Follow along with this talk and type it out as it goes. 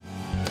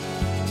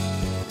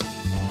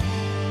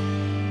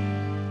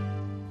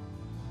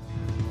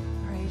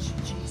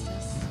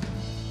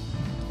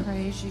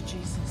Praise you,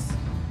 Jesus.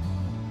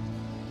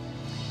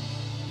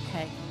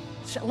 Okay,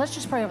 let's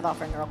just pray over the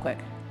offering real quick.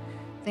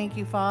 Thank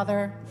you,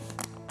 Father.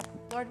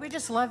 Lord, we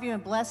just love you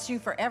and bless you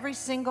for every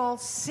single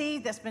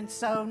seed that's been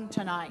sown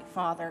tonight,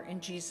 Father, in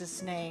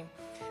Jesus' name.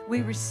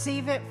 We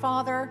receive it,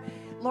 Father.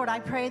 Lord, I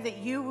pray that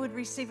you would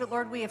receive it.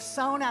 Lord, we have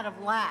sown out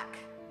of lack,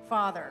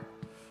 Father.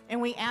 And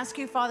we ask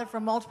you, Father, for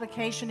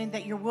multiplication and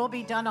that your will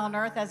be done on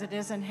earth as it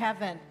is in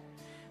heaven,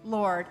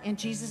 Lord. In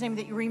Jesus' name,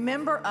 that you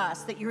remember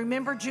us, that you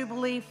remember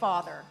Jubilee,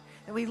 Father.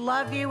 That we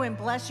love you and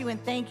bless you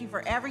and thank you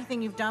for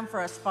everything you've done for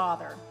us,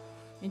 Father.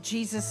 In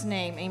Jesus'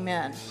 name,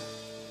 amen.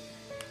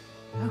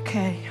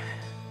 Okay.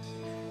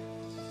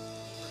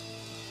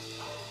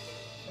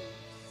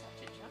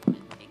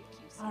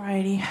 All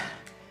righty.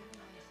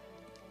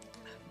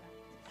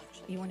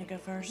 You want to go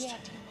first?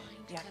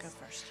 Yeah, go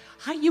first.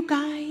 Hi, you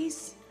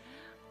guys.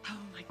 Oh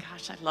my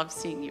gosh, I love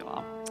seeing you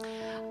all.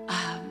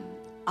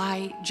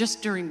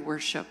 Just during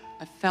worship,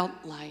 I felt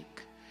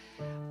like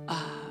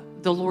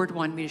the Lord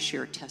wanted me to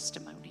share a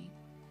testimony.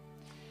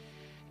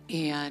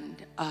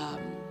 And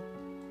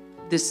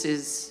this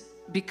is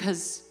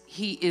because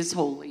he is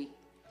holy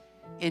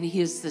and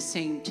he is the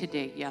same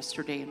today,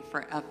 yesterday, and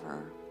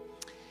forever.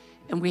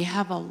 And we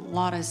have a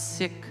lot of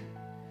sick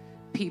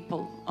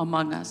people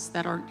among us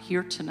that aren't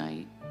here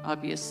tonight,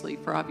 obviously,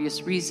 for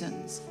obvious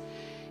reasons.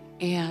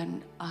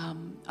 And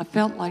I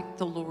felt like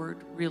the Lord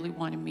really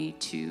wanted me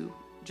to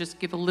just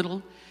give a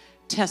little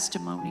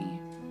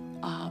testimony.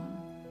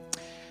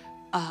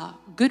 A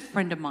good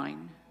friend of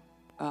mine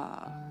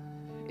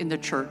in the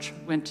church,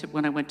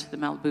 when I went to the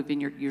Malibu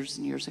Vineyard years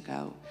and years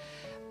ago,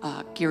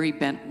 Gary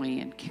Bentley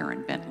and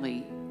Karen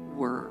Bentley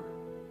were,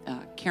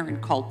 Karen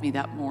called me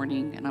that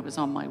morning and I was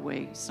on my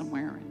way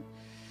somewhere and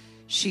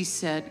she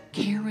said,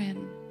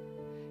 Karen,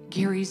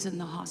 Gary's in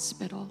the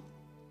hospital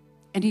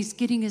and he's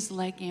getting his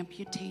leg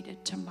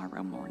amputated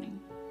tomorrow morning.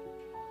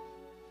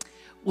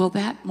 Well,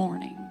 that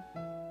morning,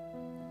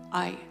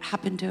 I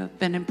happened to have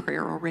been in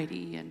prayer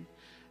already and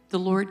the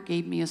Lord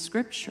gave me a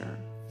scripture,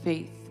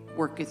 faith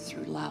worketh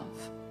through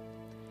love.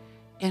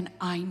 And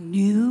I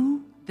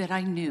knew that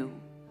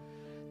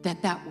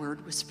that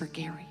word was for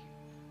Gary.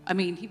 I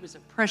mean, he was a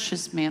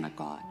precious man of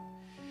God.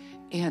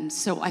 And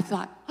so I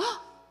thought,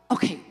 oh,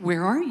 okay,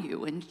 where are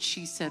you? And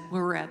she said,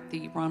 we're at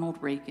the Ronald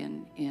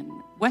Reagan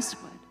in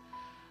Westwood.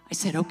 I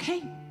said,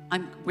 okay,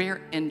 I'm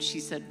where? And she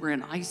said, we're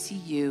in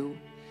ICU.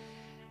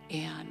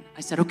 And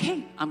I said,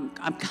 okay, I'm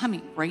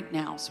coming right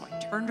now. So I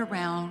turned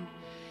around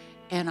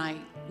and I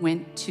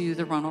went to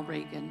the Ronald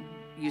Reagan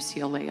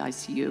UCLA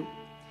ICU.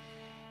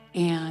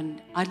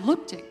 And I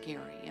looked at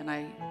Gary and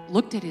I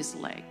looked at his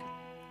leg.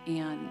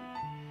 And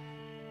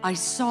I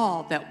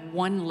saw that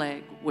one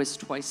leg was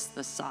twice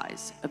the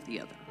size of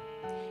the other.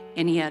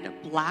 And he had a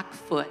black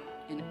foot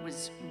and it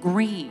was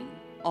green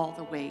all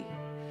the way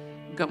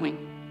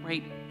going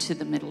right to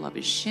the middle of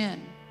his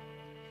shin.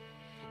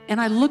 And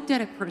I looked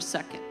at it for a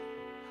second,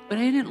 but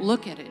I didn't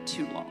look at it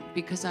too long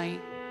because I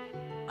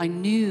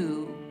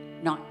knew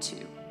not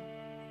to,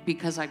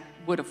 because I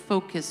would have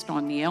focused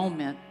on the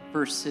ailment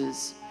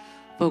versus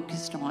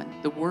focused on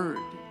the word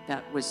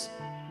that was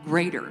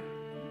greater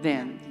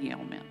than the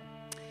ailment.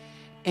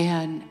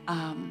 And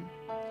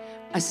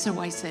so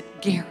I said,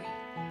 Gary,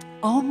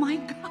 oh my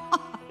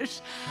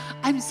gosh,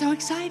 I'm so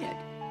excited.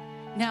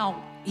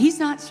 Now, he's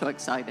not so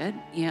excited.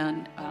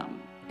 And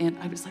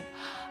I was like,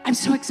 I'm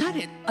so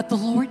excited. The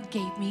Lord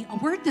gave me a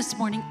word this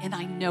morning, and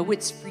I know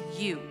it's for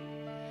you.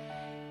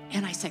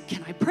 And I said,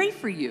 can I pray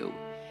for you?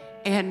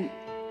 And,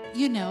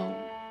 you know,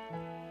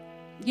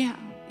 yeah,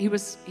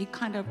 he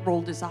kind of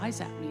rolled his eyes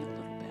at me a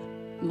little bit.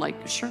 I'm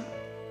like, sure.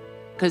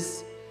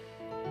 Because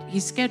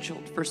he's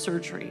scheduled for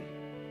surgery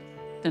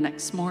the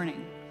next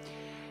morning.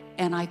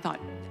 And I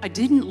thought, I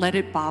didn't let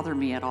it bother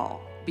me at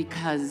all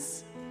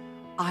because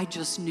I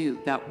just knew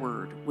that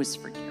word was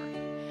for Gary.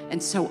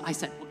 And so I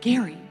said, well,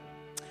 Gary,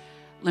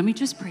 let me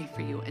just pray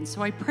for you. And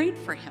so I prayed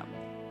for him.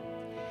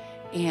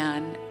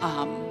 And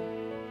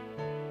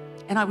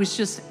I was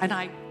just,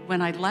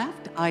 when I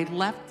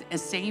left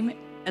as same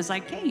as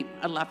I came.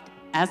 I left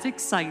as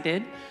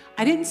excited.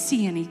 I didn't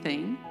see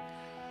anything,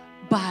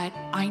 but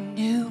I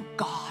knew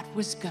God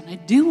was going to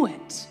do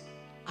it.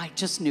 I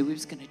just knew he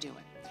was going to do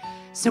it.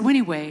 So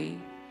anyway,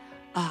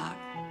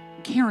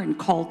 Karen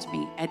called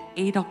me at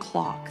 8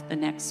 o'clock the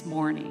next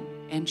morning,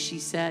 and she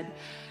said,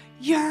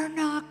 you're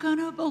not going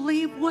to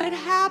believe what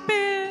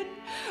happened.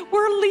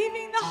 We're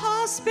leaving the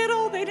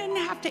hospital. They didn't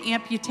have to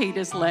amputate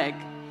his leg.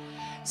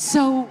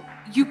 So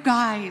you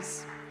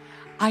guys,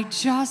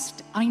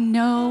 I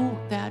know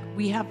that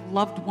we have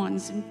loved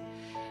ones and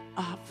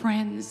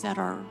friends that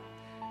are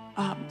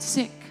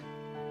sick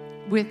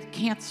with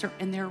cancer,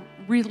 and they're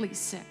really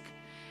sick.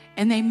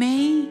 And they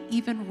may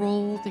even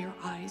roll their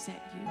eyes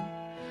at you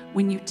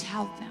when you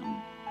tell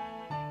them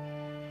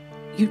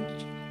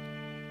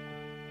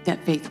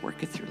that faith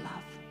worketh through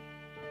love,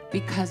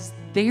 because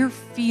they're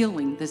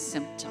feeling the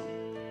symptom.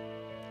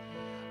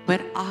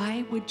 But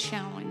I would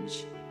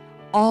challenge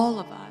all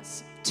of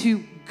us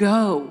to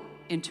go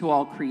into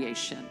all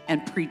creation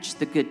and preach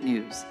the good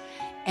news.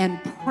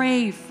 and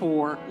pray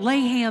for, lay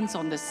hands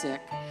on the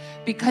sick,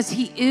 because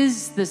he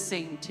is the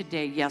same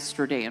today,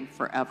 yesterday, and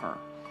forever.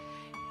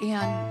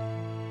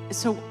 And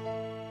so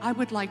I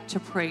would like to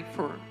pray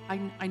for,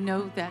 I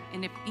know that,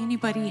 and if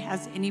anybody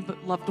has any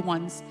loved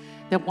ones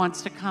that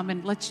wants to come,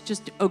 and let's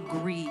just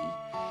agree.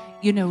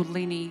 You know,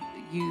 Lenny,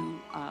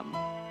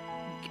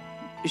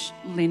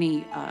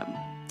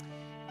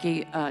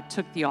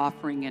 took the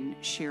offering and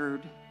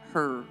shared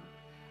her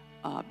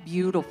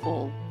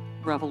beautiful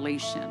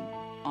revelation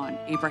on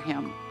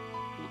Abraham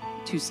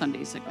 2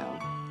 Sundays ago.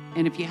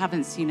 And if you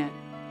haven't seen it,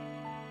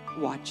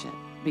 watch it,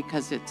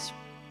 because it's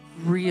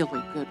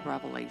really good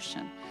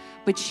revelation.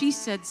 But she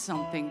said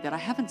something that I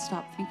haven't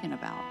stopped thinking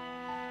about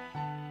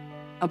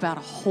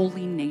a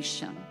holy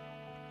nation.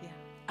 Yeah.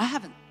 I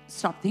haven't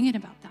stopped thinking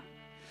about that.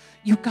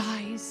 You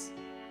guys,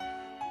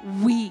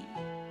 we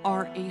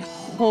are a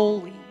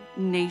holy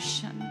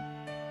nation.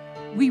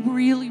 We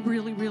really,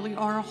 really, really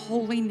are a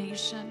holy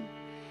nation.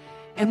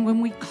 And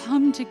when we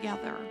come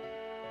together,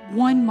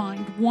 one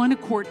mind, one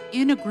accord,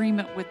 in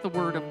agreement with the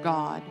Word of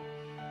God.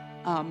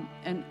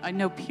 And I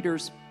know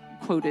Peter's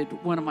quoted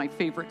one of my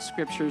favorite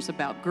scriptures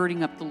about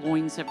girding up the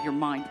loins of your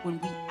mind. When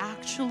we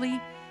actually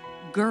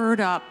gird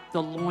up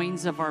the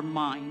loins of our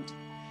mind,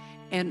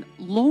 and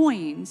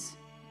loins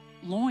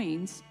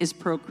is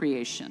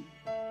procreation.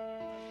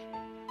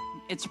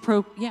 It's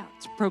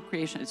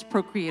procreation. It's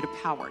procreative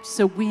power.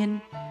 So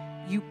when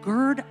you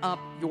gird up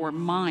your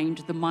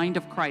mind, the mind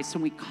of Christ,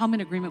 and we come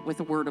in agreement with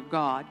the Word of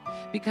God,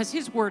 because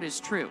His Word is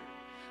true.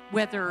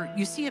 Whether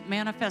you see it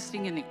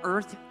manifesting in the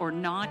earth or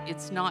not,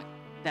 it's not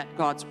that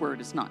God's Word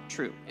is not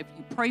true. If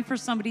you pray for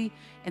somebody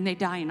and they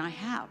die, and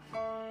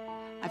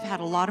I've had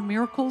a lot of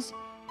miracles,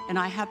 and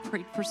I have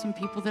prayed for some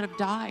people that have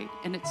died,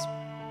 and it's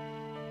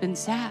been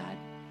sad,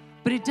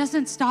 but it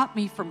doesn't stop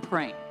me from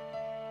praying.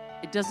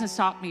 It doesn't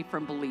stop me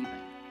from believing.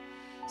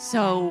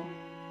 So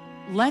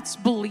let's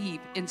believe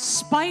in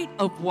spite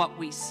of what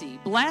we see.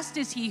 Blessed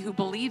is he who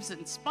believes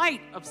in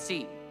spite of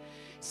seeing.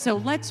 So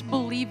let's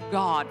believe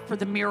God for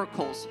the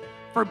miracles,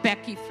 for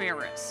Becky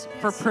Ferris,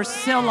 for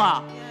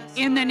Priscilla,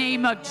 in the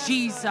name of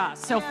Jesus.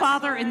 So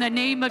Father, in the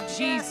name of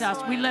Jesus,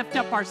 we lift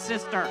up our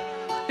sister,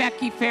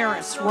 Becky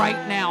Ferris,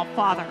 right now,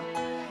 Father.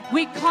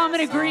 We come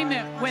in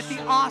agreement with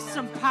the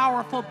awesome,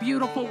 powerful,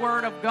 beautiful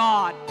Word of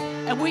God.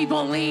 And we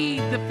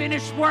believe the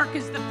finished work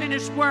is the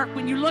finished work.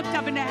 When you looked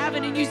up into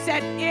heaven and you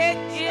said, it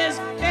is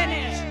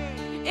finished.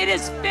 It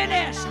is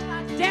finished.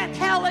 Death,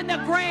 hell, and the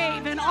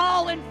grave, and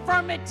all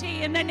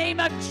infirmity, in the name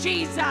of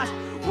Jesus.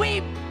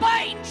 We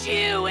bind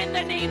you in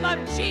the name of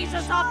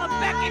Jesus off of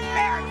Becky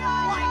Ferris'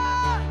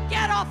 life.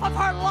 Get off of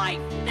her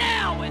life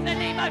now in the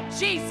name of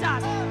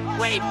Jesus.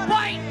 We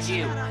bind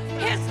you.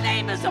 His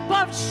name is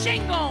above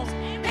shingles.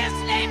 His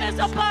name is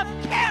above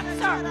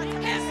cancer.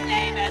 His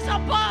name is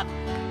above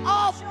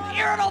all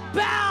irritable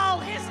bowel.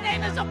 His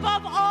name is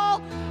above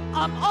all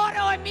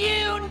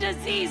autoimmune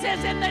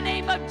diseases in the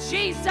name of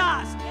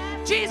Jesus.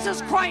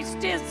 Jesus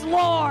Christ is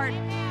Lord.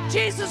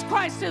 Jesus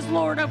Christ is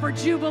Lord over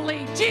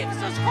Jubilee.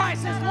 Jesus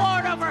Christ is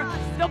Lord over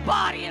the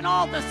body and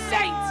all the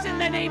saints in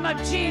the name of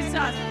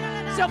Jesus.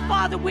 So,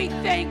 Father, we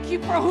thank you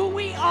for who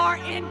we are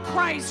in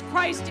Christ,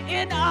 Christ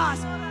in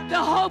us, the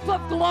hope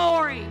of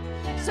glory.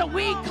 So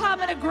we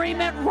come in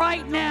agreement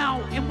right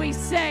now, and we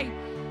say,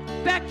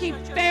 Becky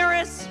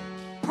Ferris,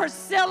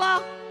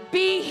 Priscilla,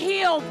 be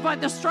healed by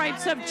the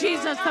stripes of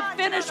Jesus. The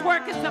finished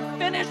work is the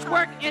finished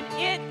work, and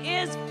it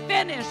is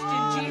finished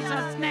in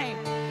Jesus' name.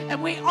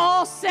 And we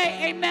all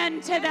say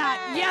amen to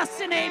that. Yes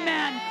and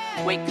amen.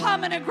 We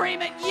come in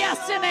agreement.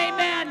 Yes and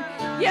amen.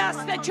 Yes,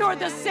 that you're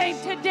the same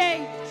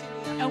today.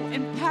 Oh,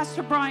 and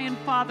Pastor Brian,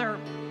 Father,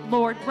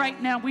 Lord, right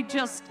now we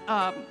just...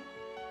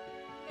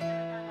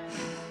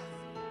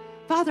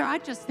 Father, I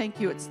just thank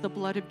you. It's the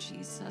blood of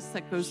Jesus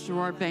that goes through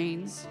our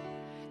veins,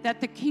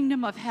 that the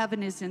kingdom of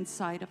heaven is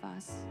inside of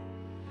us.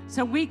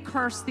 So we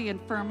curse the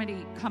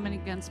infirmity coming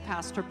against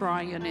Pastor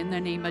Brian in the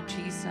name of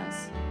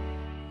Jesus.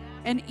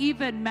 And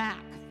even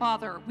Mac,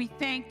 Father, we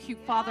thank you,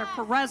 Father,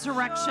 for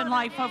resurrection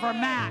life over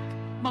Mac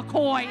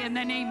McCoy in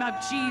the name of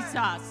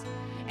Jesus.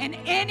 And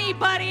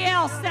anybody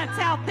else that's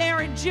out there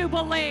in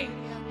Jubilee,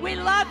 we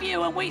love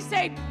you, and we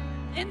say,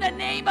 in the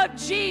name of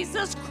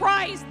Jesus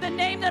Christ, the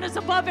name that is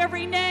above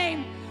every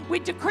name, we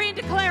decree and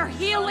declare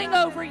healing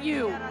over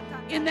you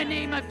in the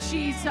name of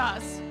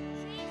Jesus.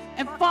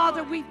 And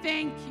Father, we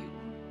thank you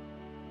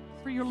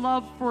for your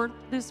love for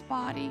this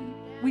body.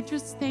 We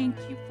just thank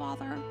you,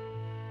 Father,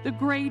 the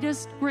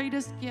greatest,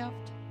 greatest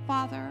gift,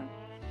 Father.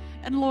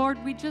 And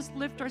Lord, we just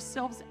lift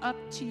ourselves up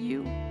to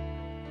you.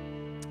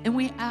 And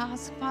we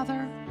ask,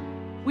 Father,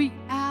 we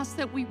ask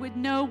that we would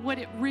know what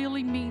it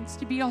really means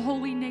to be a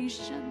holy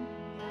nation.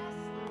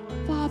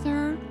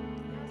 Father,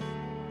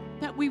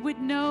 that we would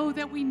know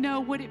that we know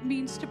what it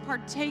means to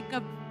partake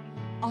of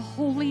a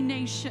holy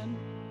nation.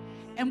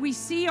 And we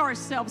see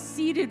ourselves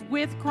seated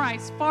with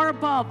Christ far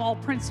above all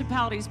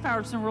principalities,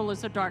 powers, and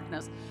rulers of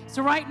darkness.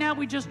 So right now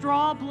we just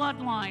draw a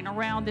bloodline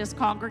around this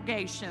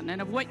congregation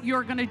and of what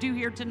you're going to do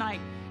here tonight.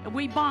 And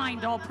we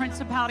bind all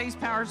principalities,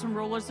 powers, and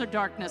rulers of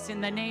darkness in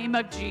the name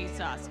of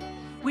Jesus.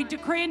 We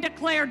decree and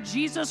declare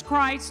Jesus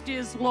Christ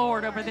is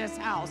Lord over this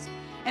house,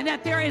 and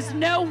that there is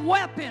no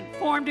weapon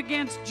formed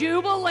against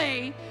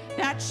Jubilee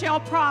that shall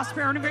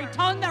prosper, and every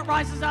tongue that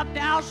rises up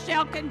thou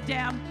shalt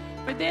condemn,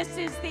 for this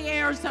is the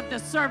heirs of the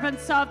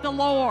servants of the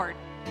Lord.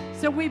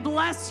 So we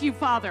bless you,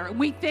 Father, and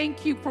we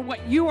thank you for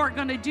what you are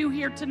going to do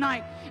here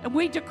tonight, and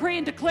we decree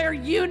and declare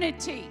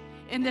unity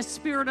in the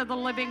Spirit of the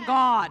living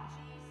God,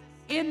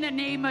 in the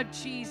name of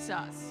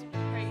Jesus.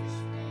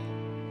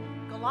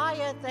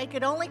 Goliath, they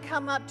could only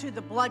come up to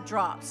the blood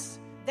drops.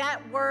 That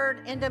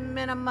word,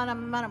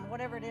 minimum,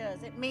 whatever it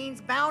is, it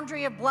means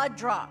boundary of blood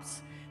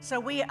drops.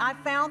 So I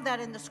found that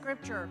in the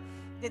scripture,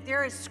 that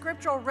there is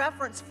scriptural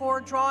reference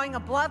for drawing a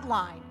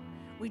bloodline.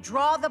 We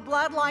draw the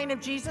bloodline of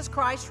Jesus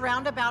Christ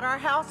round about our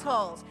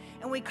households,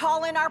 and we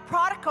call in our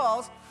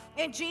prodigals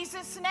in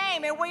Jesus'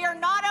 name, and we are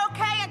not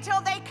okay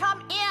until they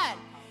come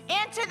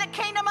into the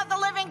kingdom of the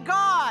living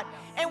God.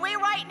 And we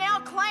right now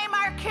claim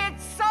our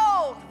kids'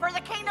 souls for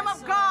the kingdom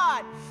of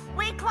God.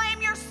 We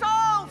claim your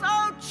souls,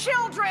 oh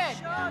children,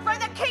 for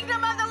the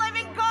kingdom of the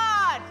living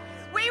God.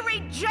 We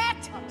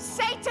reject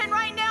Satan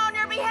right now on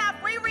your behalf.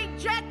 We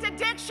reject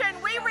addiction.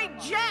 We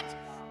reject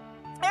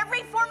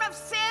every form of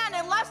sin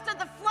and lust of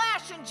the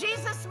flesh in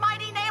Jesus'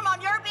 mighty name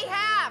on your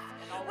behalf.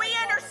 We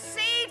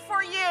intercede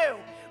for you.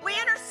 We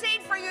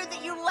intercede for you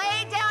that you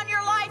lay down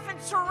your life and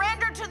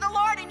surrender to the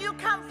Lord, and you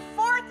come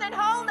forth in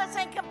wholeness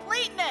and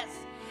completeness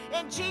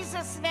in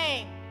Jesus'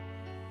 name.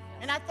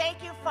 And I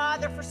thank you,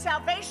 Father, for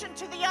salvation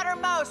to the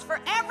uttermost for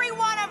every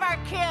one of our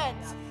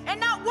kids. And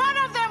not one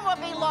of them will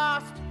be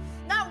lost.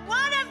 Not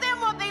one of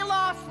them will be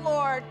lost,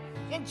 Lord,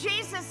 in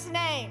Jesus'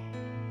 name.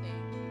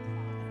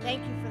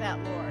 Thank you for that,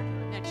 Lord.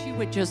 That you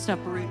would just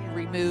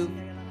remove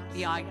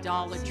the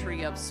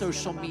idolatry of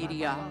social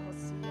media,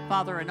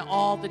 Father, and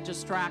all the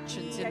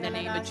distractions in the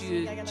name of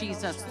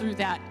Jesus through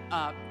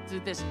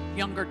this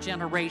younger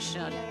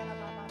generation,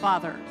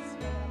 Father,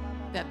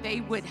 that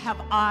they would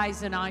have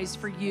eyes and eyes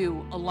for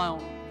you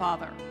alone,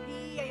 Father.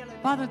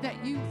 Father,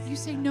 that you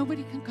say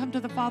nobody can come to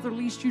the Father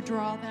lest you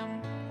draw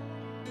them.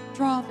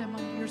 Draw them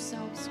unto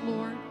yourselves,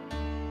 Lord.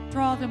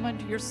 Draw them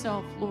unto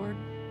yourself, Lord.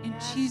 In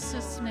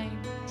Jesus' name,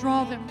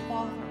 draw them,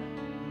 Father.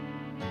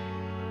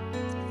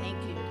 Thank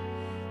you.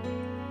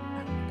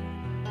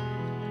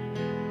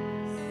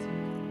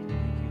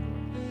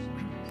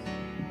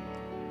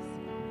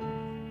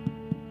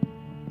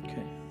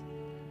 Okay.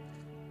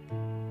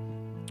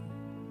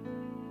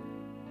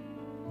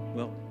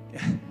 Well,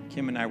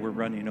 Kim and I were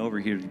running over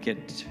here to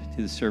get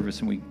to the service,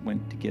 and we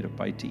went to get a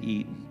bite to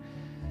eat.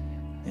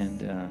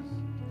 And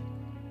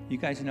you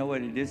guys know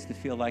what it is to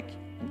feel like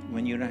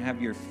when you don't have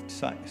your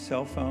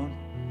cell phone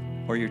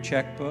or your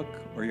checkbook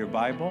or your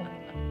Bible?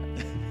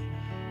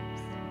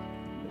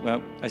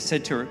 Well, I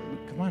said to her,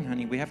 come on,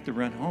 honey, we have to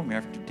run home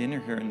after dinner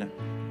here. And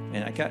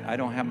I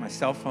don't have my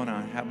cell phone, I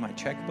don't have my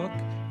checkbook,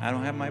 I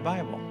don't have my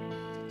Bible.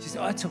 She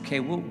said, oh, that's okay,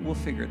 we'll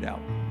figure it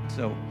out.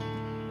 So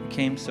we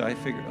came, so I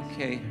figured,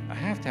 okay, I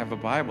have to have a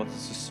Bible,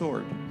 it's a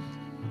sword.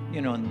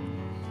 You know,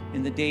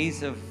 in the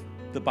days of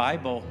the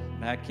Bible,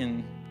 back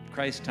in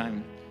Christ's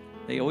time,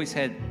 they always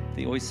said,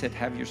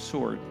 have your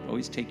sword.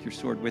 Always take your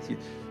sword with you.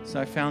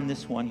 So I found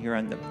this one here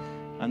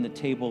on the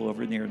table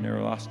over there, and they're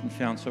lost and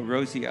found. So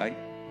Rosie,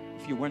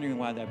 if you're wondering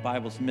why that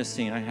Bible's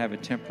missing, I have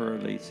it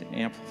temporarily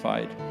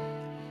amplified.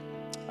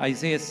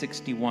 Isaiah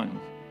 61.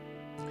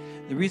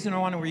 The reason I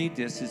want to read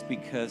this is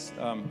because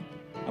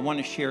I want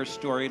to share a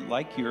story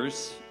like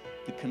yours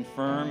to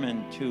confirm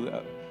and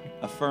to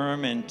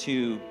affirm and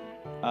to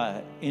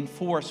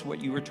enforce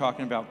what you were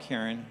talking about,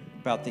 Karen,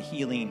 about the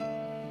healing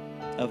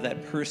of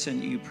that person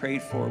you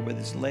prayed for with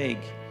his leg.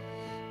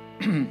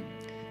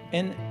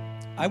 And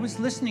I was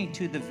listening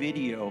to the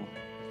video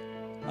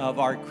of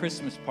our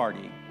Christmas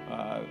party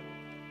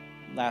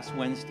last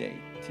Wednesday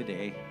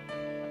today.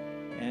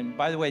 And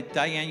by the way,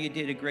 Diane, you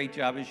did a great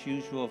job as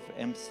usual of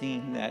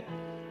emceeing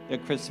the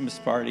Christmas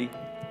party,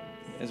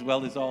 as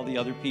well as all the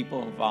other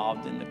people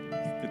involved and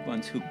the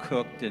ones who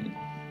cooked and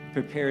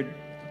prepared,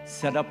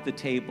 set up the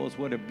tables.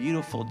 What a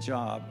beautiful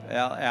job.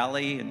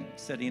 Allie, and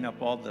setting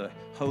up all the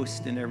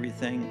host and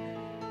everything.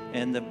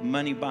 And the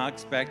money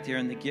box back there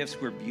and the gifts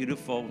were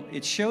beautiful.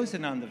 It shows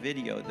it on the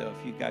video, though,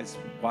 if you guys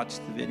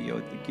watched the video,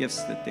 the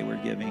gifts that they were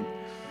giving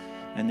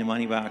and the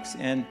money box.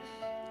 And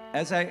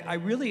as I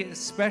really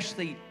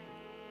especially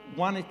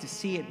wanted to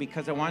see it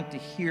because I wanted to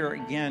hear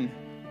again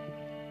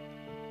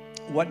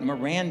what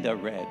Miranda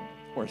read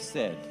or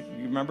said.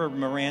 You remember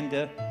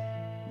Miranda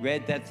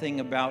read that thing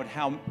about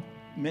how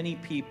many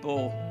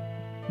people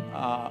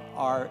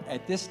are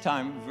at this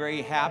time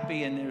very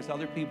happy, and there's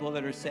other people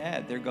that are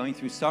sad. They're going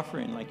through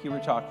suffering, like you were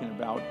talking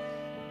about,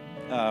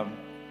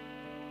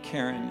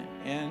 Karen.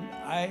 And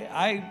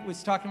I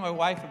was talking to my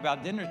wife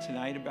about dinner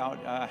tonight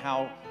about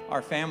how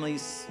our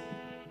families,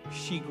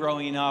 she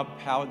growing up,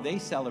 how they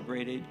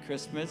celebrated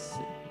Christmas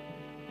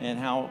and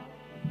how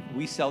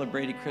we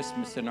celebrated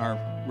Christmas in our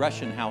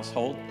Russian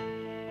household.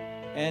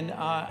 And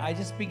I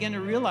just began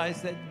to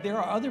realize that there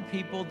are other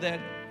people that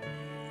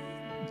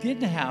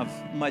didn't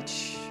have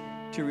much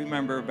to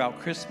remember about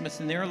Christmas,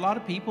 and there are a lot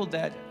of people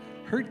that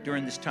hurt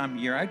during this time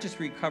of year. I just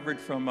recovered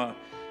from a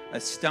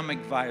stomach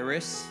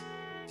virus.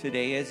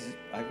 Today,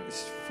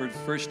 for the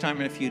first time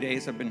in a few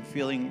days, I've been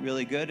feeling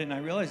really good. And I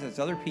realize there's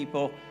other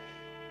people,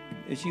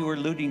 as you were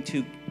alluding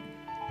to,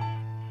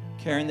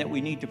 Karen, that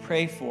we need to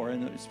pray for.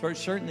 And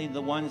certainly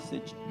the ones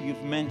that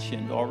you've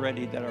mentioned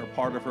already that are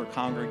part of her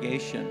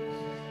congregation.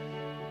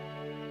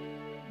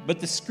 But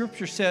the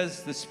scripture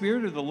says, the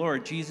Spirit of the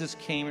Lord, Jesus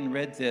came and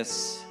read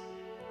this.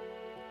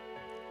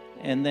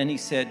 And then he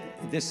said,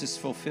 this is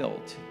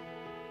fulfilled.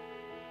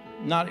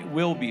 Not it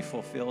will be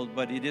fulfilled,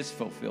 but it is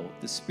fulfilled.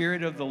 The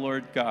Spirit of the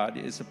Lord God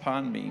is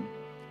upon me.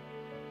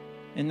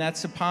 And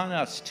that's upon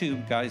us too,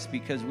 guys,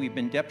 because we've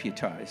been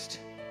deputized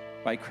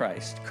by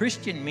Christ.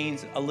 Christian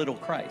means a little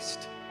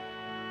Christ.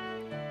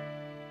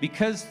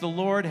 Because the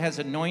Lord has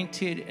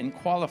anointed and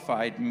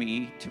qualified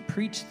me to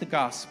preach the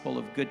gospel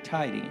of good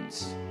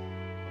tidings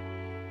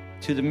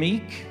to the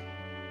meek,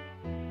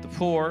 the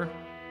poor,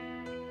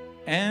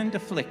 and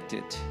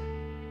afflicted.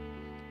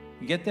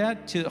 You get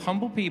that? To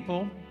humble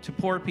people, to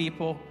poor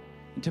people,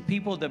 and to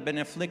people that have been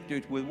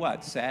afflicted with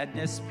what?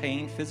 Sadness,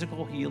 pain,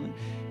 physical healing,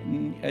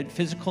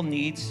 physical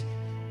needs,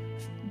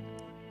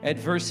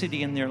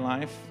 adversity in their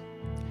life.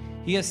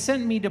 He has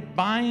sent me to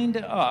bind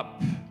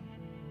up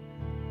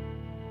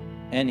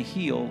and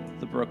heal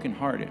the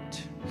brokenhearted.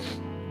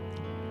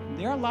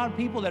 There are a lot of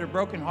people that are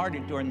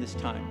brokenhearted during this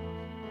time.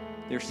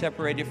 They're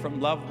separated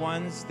from loved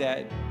ones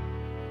that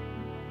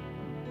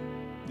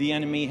the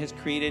enemy has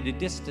created a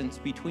distance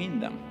between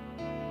them.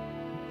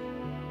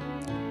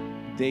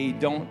 They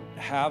don't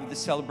have the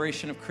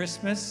celebration of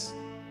Christmas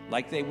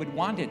like they would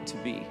want it to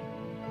be.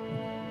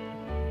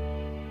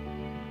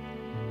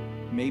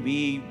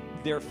 Maybe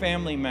their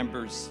family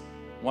members,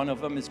 one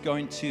of them is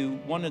going to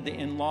one of the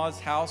in-laws'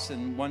 house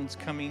and one's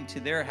coming to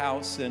their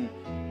house and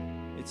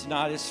it's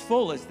not as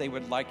full as they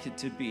would like it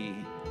to be.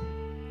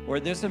 Or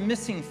there's a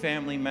missing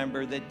family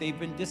member that they've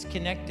been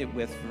disconnected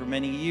with for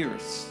many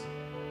years.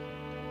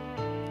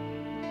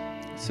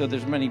 So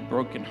there's many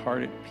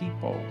broken-hearted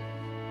people.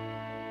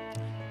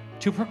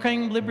 To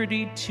proclaim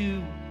liberty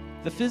to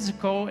the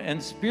physical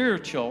and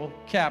spiritual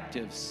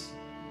captives.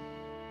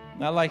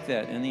 And I like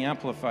that in the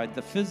Amplified,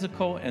 the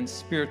physical and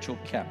spiritual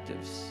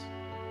captives.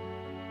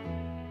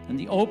 And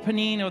the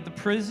opening of the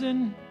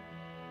prison.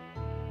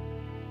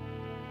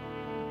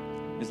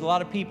 There's a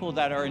lot of people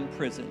that are in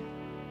prison.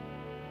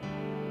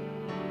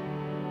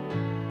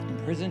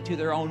 In prison to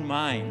their own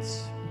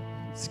minds.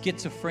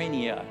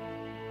 Schizophrenia.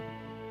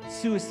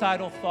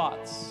 Suicidal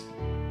thoughts.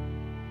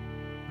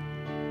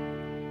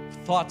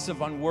 Thoughts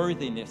of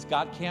unworthiness.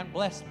 God can't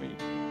bless me.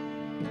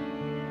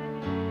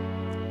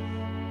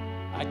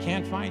 I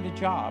can't find a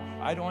job.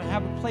 I don't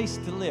have a place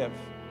to live.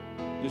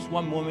 There's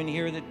one woman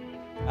here that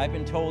I've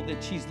been told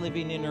that she's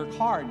living in her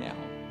car now.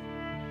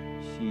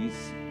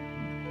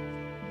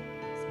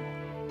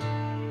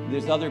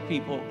 There's other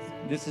people.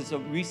 This is a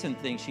recent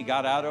thing. She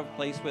got out of a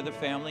place with her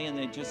family and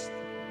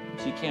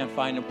she can't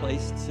find a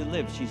place to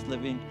live. She's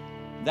living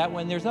that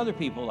when there's other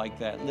people like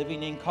that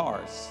living in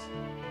cars.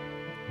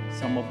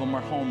 Some of them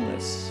are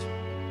homeless.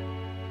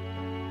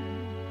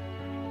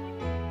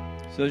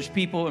 So there's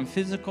people in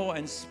physical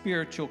and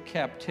spiritual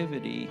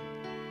captivity.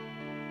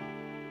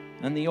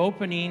 And the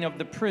opening of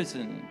the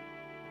prisons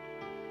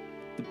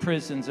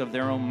of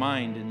their own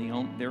mind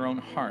and their own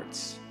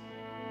hearts.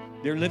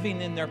 They're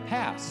living in their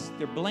past.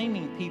 They're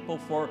blaming people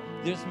for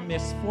this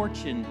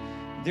misfortune.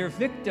 They're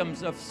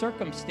victims of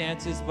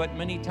circumstances, but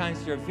many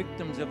times they're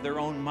victims of their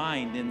own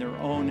mind and their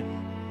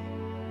own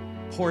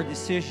poor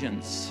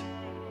decisions.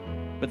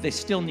 But they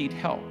still need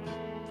help.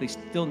 They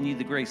still need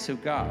the grace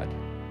of God.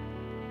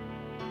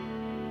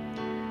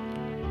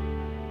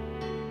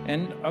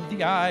 And of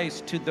the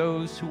eyes to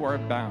those who are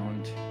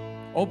bound.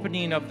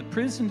 Opening of the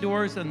prison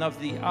doors and of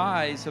the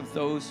eyes of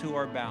those who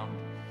are bound.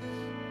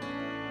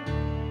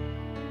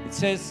 It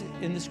says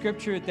in the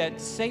scripture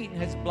that Satan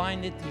has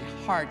blinded the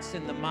hearts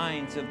and the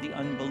minds of the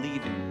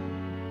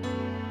unbelieving.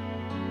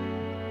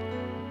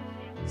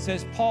 It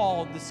says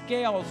Paul, the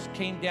scales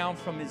came down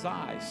from his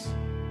eyes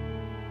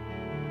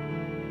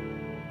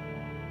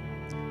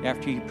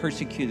after he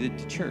persecuted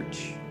the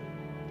church.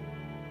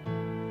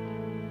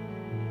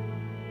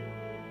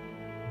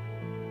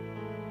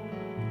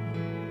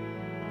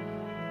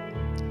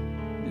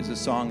 There's a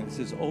song that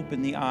says,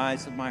 "Open the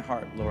eyes of my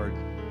heart, Lord.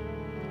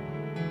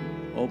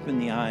 Open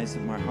the eyes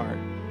of my heart,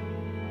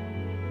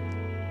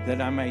 that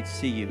I might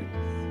see you.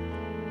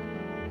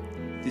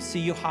 To see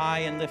you high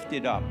and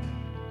lifted up,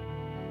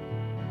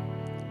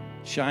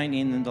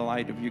 shining in the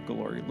light of your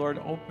glory." Lord,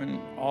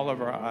 open all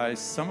of our eyes.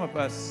 Some of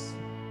us,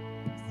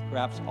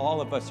 perhaps all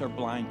of us, are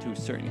blind to a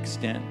certain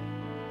extent.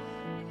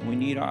 We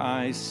need our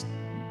eyes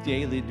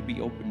daily to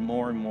be open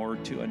more and more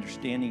to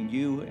understanding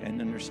you and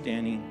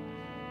understanding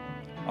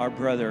our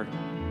brother,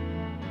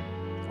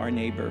 our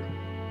neighbor.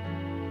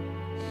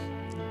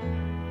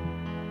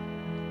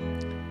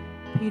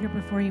 Peter,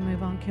 before you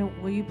move on,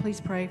 will you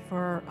please pray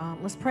for,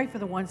 let's pray for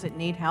the ones that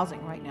need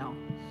housing right now.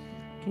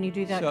 Can you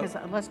do that? Because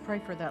let's pray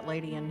for that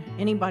lady and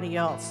anybody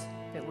else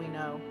that we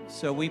know.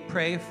 So we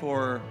pray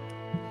for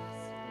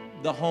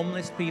the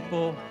homeless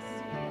people.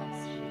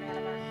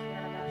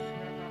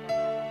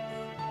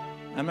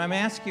 And I'm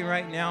asking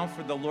right now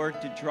for the Lord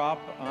to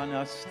drop on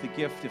us the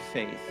gift of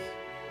faith.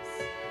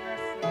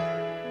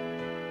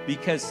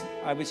 Because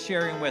I was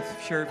sharing with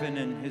Shervin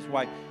and his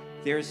wife,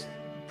 there's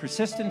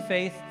persistent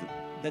faith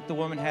that the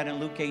woman had in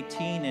Luke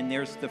 18, and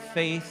there's the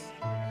faith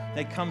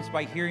that comes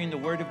by hearing the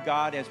Word of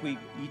God as we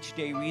each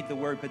day read the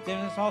Word. But then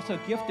there's also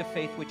a gift of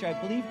faith, which I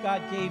believe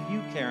God gave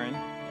you, Karen,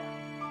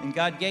 and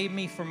God gave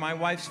me for my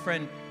wife's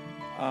friend,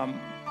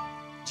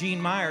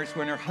 Jean Myers,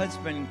 when her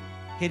husband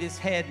hit his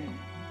head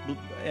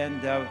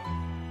and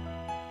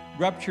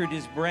ruptured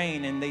his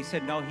brain, and they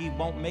said, no, he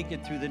won't make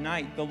it through the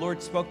night. The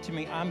Lord spoke to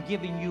me, I'm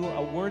giving you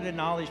a word of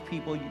knowledge,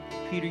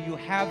 Peter. You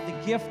have the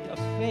gift of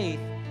faith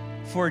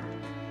for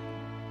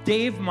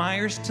Dave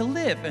Myers to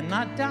live and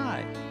not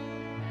die.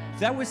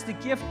 That was the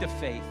gift of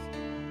faith.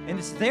 And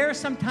it's there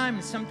sometimes,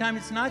 and sometimes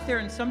it's not there,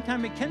 and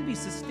sometimes it can be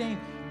sustained.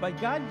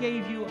 But God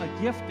gave you a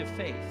gift of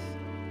faith.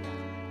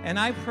 And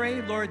I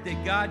pray, Lord,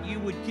 that God, you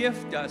would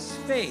gift us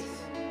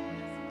faith.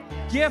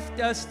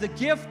 Gift us the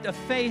gift of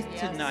faith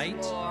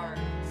tonight. Lord.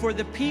 For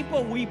the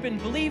people we've been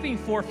believing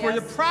for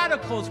the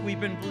prodigals we've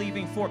been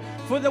believing for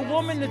the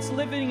woman that's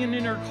living in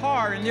her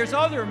car, and there's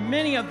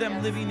many of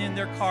them living in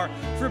their car,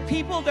 for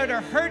people that are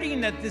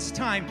hurting at this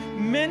time,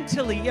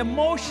 mentally,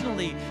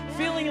 emotionally,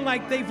 feeling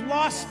like they've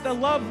lost a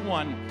loved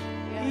one,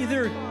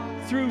 either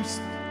through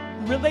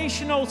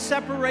relational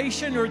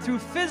separation or through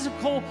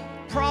physical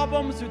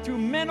problems or through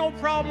mental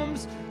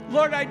problems.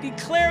 Lord, I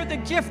declare the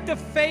gift of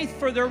faith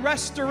for their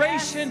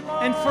restoration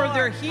and for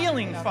their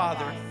healing,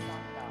 Father.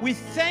 We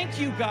thank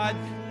you, God,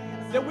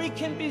 that we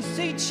can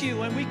beseech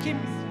you and we can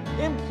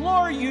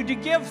implore you to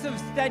give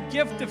us that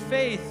gift of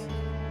faith,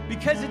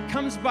 because it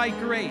comes by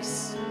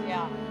grace.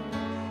 Yeah.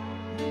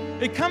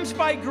 It comes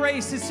by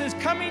grace. It says,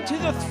 coming to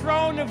the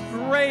throne of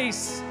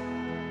grace,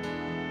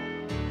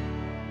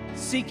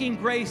 seeking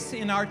grace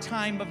in our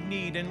time of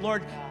need. And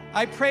Lord,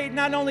 I prayed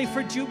not only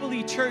for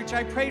Jubilee Church,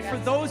 I prayed for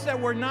those that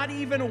we're not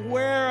even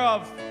aware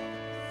of.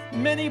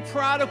 Many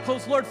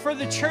prodigals, Lord, for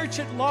the church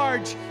at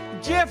large.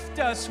 Gift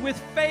us with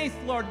faith,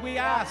 Lord, we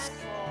ask.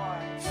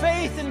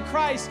 Faith in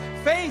Christ.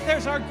 Faith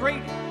as our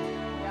great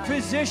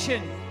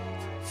physician.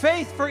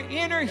 Faith for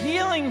inner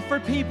healing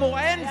for people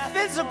and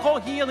physical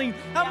healing,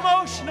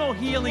 emotional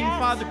healing,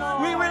 Father.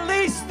 We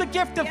release the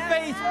gift of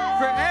faith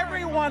for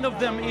every one of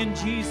them in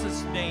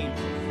Jesus' name.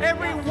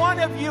 Every one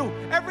of you,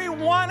 every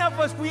one of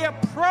us, we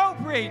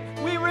appropriate,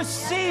 we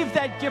receive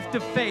that gift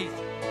of faith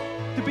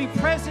to be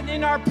present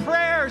in our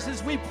prayers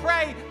as we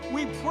pray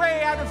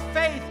out of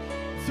faith.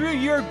 Through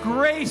your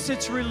grace,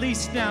 it's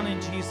released down in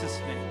Jesus'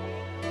 name.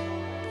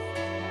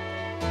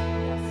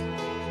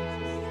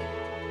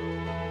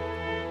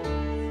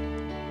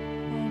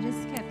 I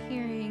just kept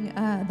hearing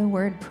the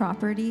word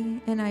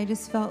property, and I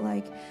just felt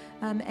like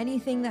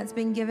anything that's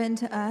been given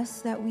to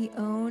us that we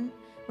own,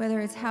 whether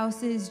it's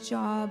houses,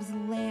 jobs,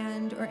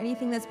 land, or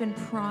anything that's been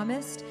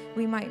promised,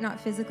 we might not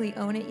physically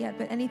own it yet,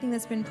 but anything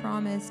that's been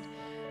promised,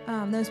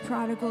 those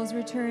prodigals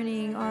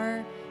returning,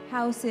 our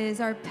houses,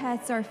 our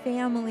pets, our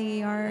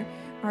family, our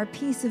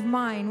peace of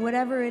mind,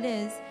 whatever it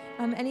is,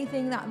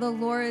 anything that the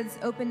Lord's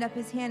opened up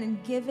his hand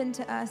and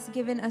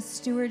given us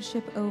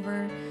stewardship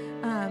over.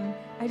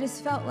 I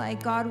just felt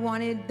like God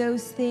wanted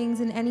those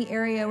things in any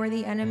area where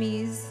the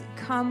enemies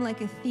come like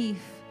a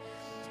thief,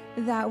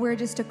 that we're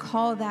just to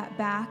call that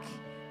back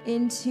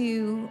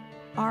into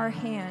our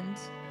hand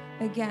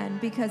again,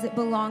 because it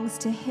belongs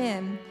to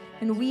him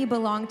and we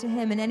belong to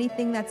him, and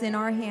anything that's in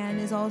our hand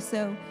is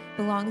also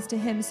belongs to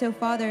him. So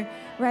Father,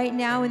 right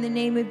now in the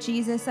name of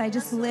Jesus, I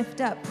just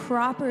lift up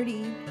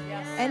property,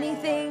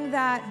 anything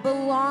that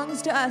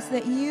belongs to us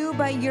that you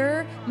by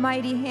your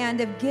mighty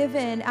hand have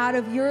given out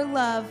of your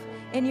love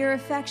and your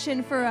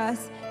affection for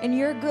us and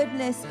your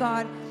goodness,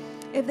 God.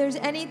 If there's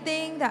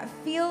anything that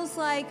feels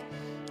like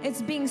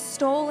it's being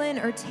stolen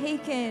or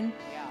taken,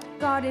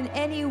 God, in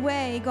any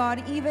way,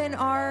 God, even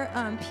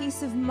our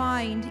peace of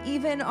mind,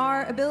 even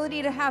our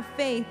ability to have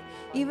faith,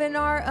 even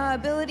our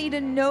ability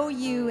to know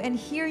you and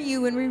hear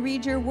you when we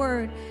read your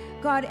word,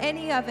 God,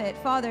 any of it,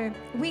 Father,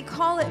 we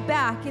call it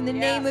back in the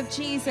name of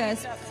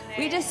Jesus.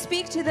 We just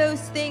speak to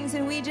those things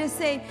and we just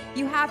say,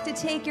 you have to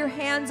take your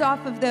hands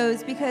off of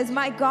those, because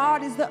my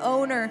God is the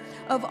owner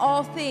of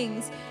all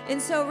things.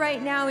 And so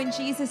right now in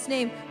Jesus'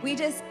 name, we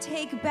just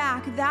take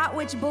back that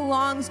which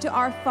belongs to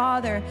our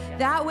Father,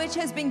 that which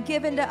has been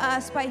given to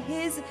us by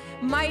his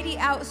mighty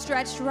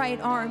outstretched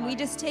right arm. We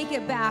just take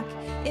it back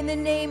in the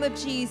name of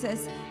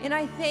Jesus. And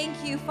I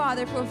thank you,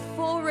 Father, for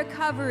full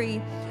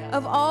recovery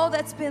of all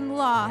that's been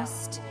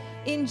lost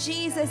in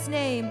Jesus'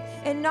 name,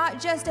 and not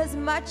just as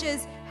much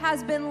as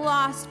has been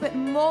lost, but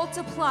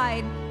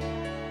multiplied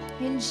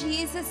in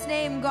Jesus'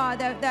 name, God,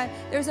 that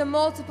there's a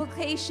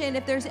multiplication.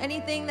 If there's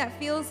anything that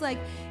feels like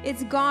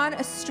it's gone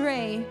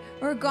astray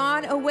or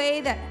gone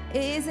away that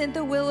isn't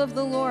the will of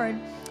the Lord,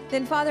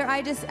 then Father,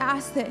 I just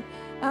ask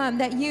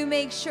that you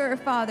make sure,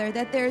 Father,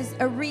 that there's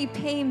a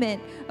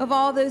repayment of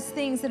all those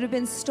things that have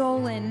been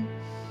stolen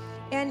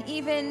and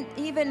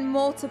even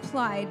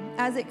multiplied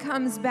as it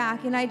comes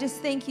back. And I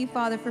just thank you,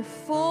 Father, for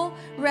full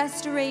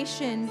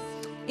restoration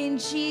in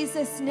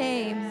Jesus'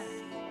 name.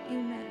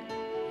 Amen.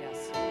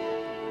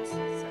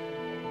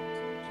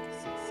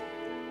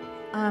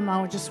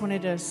 I just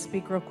wanted to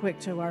speak real quick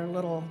to our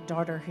little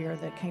daughter here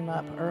that came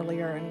up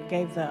earlier and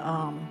gave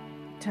the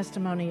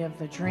testimony of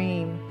the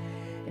dream.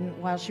 And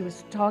while she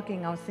was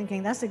talking, I was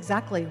thinking that's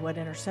exactly what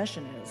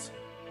intercession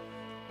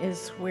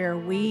is where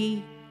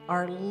we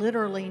are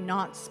literally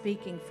not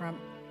speaking from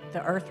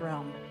the earth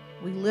realm.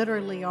 We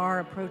literally are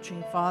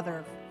approaching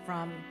Father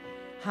from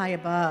high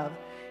above.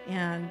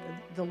 And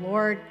the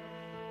Lord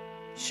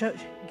showed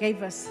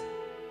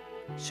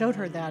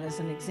her that as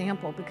an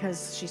example,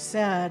 because she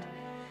said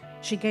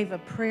she gave a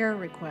prayer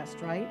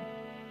request, right?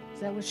 Is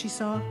that what she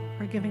saw?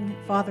 Her giving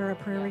Father a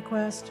prayer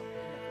request?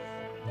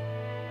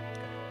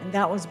 And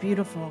that was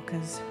beautiful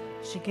because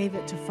she gave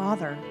it to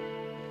Father.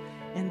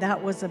 And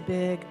that was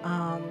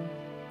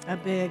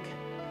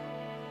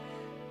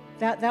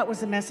that was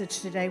the message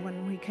today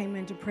when we came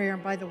into prayer.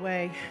 And by the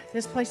way,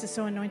 this place is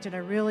so anointed. I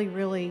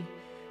really,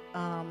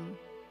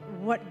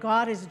 what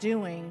God is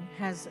doing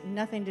has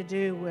nothing to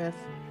do with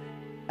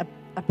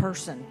a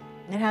person.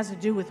 It has to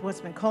do with what's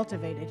been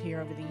cultivated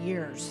here over the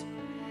years,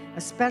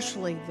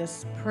 especially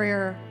this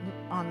prayer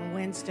on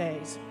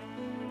Wednesdays,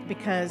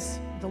 because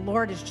the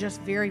Lord is just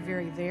very,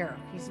 very there.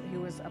 He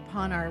was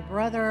upon our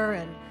brother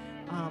and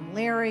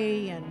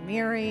Larry and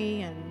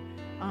Mary and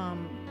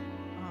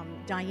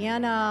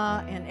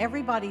Diana and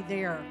everybody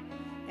there.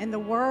 And the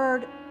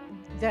word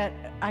that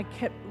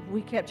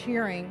we kept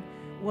hearing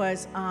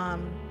was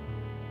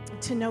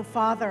to know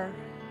Father,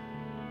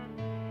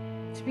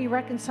 to be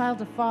reconciled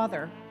to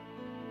Father.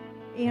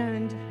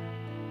 And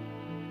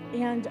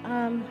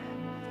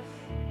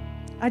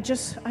I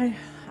guess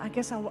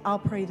I'll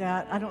pray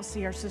that. I don't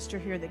see our sister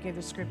here that gave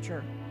the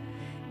scripture.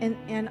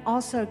 And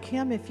also,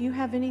 Kim, if you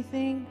have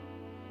anything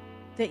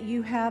that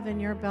you have in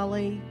your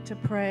belly to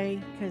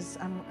pray, because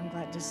I'm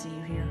glad to see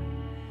you here.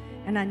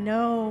 And I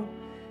know,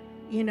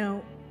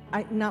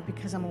 not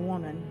because I'm a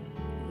woman,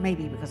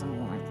 maybe because I'm a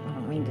woman. I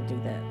don't mean to do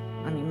that.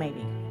 I mean,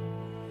 maybe.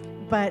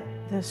 But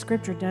the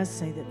scripture does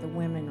say that the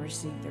women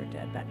received their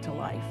dead back to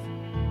life.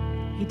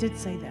 He did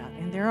say that.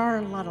 And there are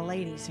a lot of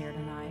ladies here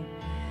tonight.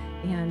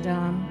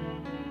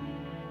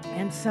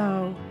 And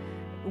so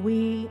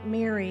we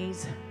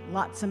Marys,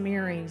 lots of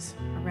Marys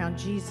around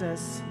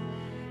Jesus,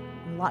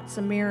 lots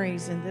of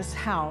Marys in this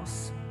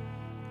house.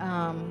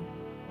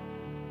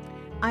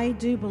 I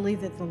do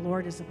believe that the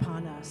Lord is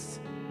upon us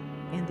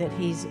and that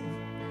He's,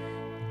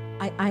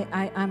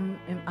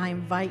 I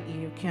invite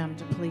you, Kim,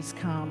 to please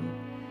come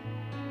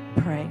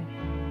pray.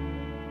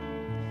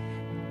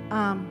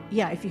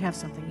 Yeah, if you have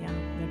something, yeah,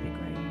 that'd be great.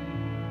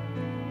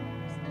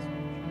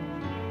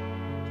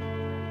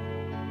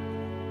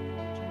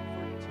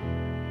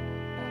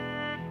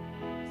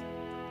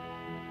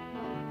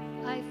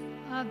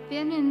 I've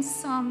been in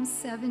Psalm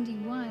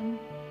 71,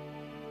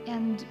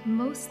 and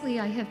mostly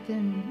I have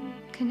been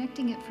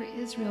connecting it for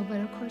Israel, but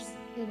of course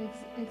it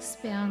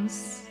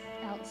expands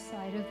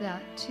outside of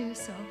that too.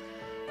 So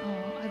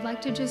I'd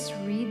like to just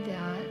read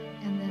that,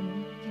 and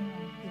then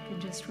you can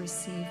just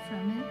receive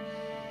from it.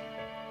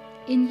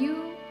 In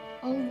you,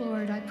 O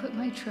Lord, I put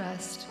my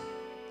trust.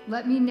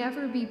 Let me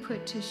never be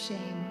put to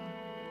shame.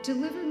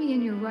 Deliver me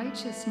in your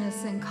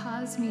righteousness and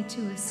cause me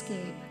to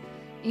escape.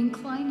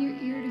 Incline your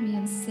ear to me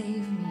and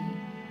save me.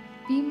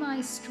 Be my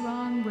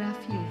strong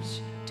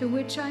refuge, to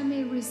which I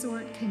may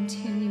resort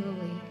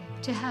continually,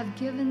 to have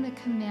given the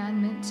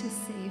commandment to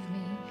save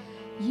me.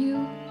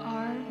 You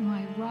are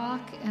my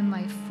rock and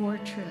my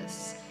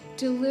fortress.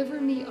 Deliver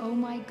me, O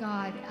my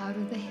God, out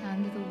of the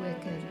hand of the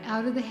wicked,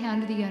 out of the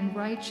hand of the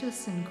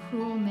unrighteous and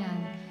cruel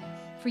men.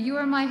 For you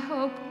are my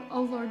hope,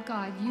 O Lord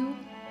God. You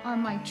are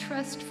my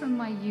trust from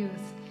my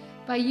youth.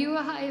 By you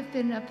I have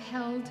been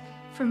upheld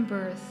from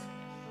birth.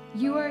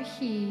 You are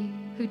he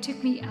who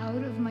took me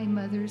out of my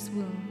mother's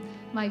womb.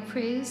 My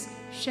praise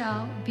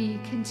shall be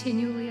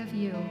continually of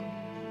you.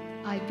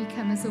 I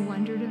become as a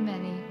wonder to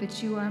many,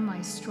 but you are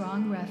my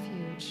strong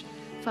refuge.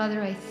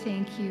 Father, I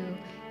thank you.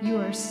 You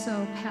are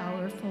so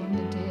powerful in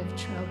the day of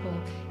trouble.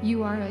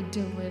 You are a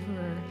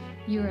deliverer.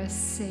 You're a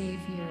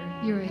savior.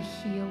 You're a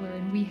healer.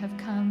 And we have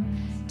come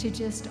to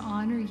just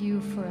honor you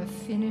for a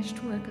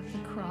finished work of the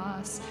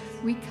cross.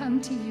 We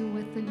come to you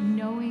with the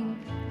knowing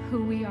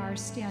who we are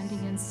standing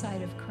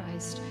inside of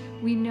Christ.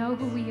 We know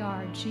who we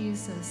are,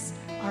 Jesus,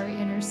 our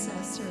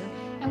intercessor.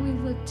 And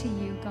we look to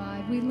you,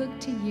 God. We look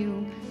to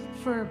you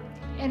for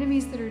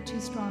enemies that are too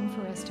strong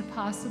for us to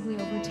possibly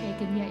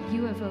overtake, and yet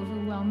you have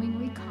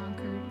overwhelmingly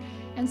conquered.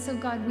 And so,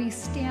 God, we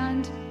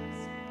stand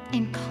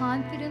in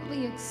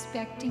confidently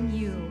expecting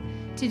you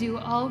to do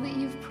all that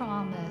you've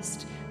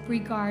promised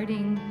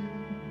regarding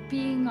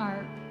being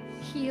our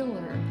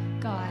healer,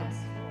 God.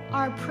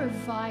 our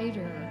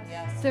provider,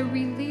 the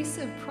release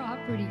of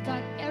property.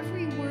 God,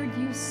 every word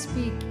you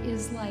speak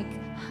is like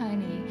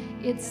honey.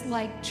 It's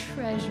like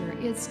treasure.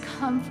 It's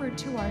comfort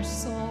to our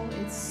soul.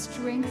 It's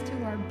strength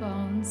to our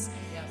bones.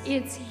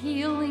 It's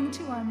healing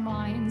to our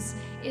minds.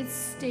 It's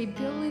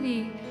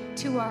stability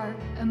to our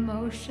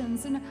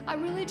emotions. And I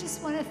really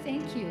just want to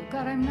thank you.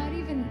 God, I'm not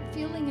even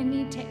feeling a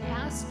need to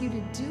ask you to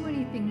do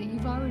anything that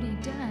you've already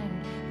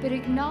done, but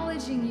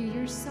acknowledging you,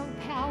 you're so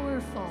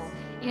powerful.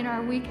 In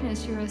our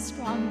weakness, you're a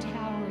strong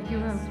tower.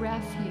 You're a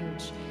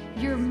refuge.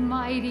 You're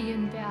mighty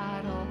in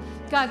battle.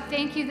 God,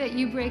 thank you that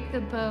you break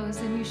the bows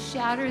and you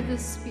shatter the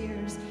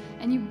spears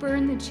and you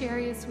burn the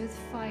chariots with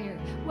fire.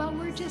 Well,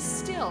 we're just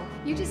still.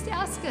 You just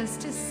ask us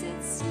to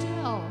sit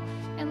still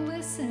and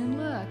listen and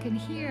look and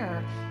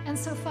hear. And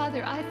so,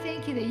 Father, I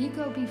thank you that you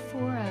go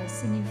before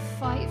us and you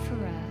fight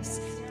for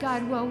us.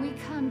 God, while we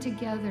come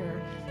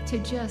together to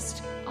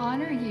just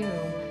honor you,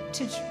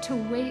 to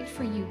wait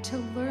for you, to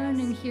learn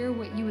and hear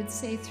what you would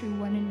say through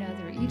one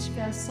another. Each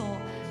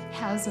vessel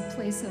has a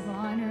place of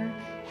honor,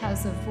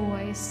 has a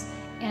voice,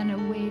 and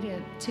a way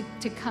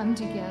to come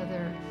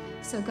together.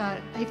 So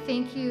God, I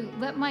thank you.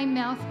 Let my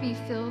mouth be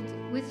filled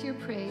with your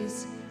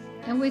praise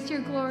and with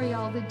your glory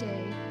all the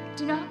day.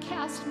 Do not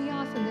cast me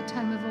off in the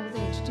time of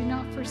old age. Do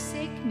not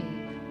forsake me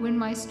when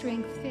my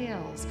strength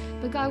fails.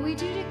 But God, we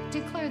do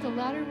declare the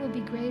latter will be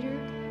greater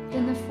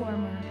than the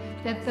former,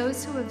 that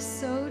those who have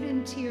sowed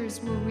in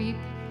tears will reap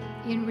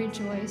in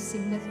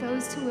rejoicing, that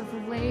those who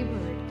have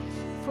labored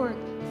for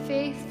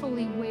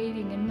faithfully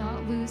waiting and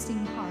not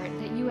losing heart,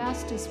 that you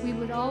asked us we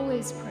would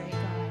always pray,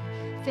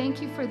 God.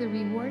 Thank you for the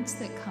rewards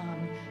that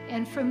come,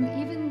 and from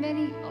even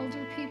many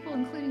older people,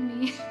 including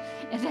me,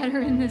 that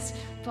are in this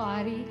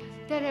body,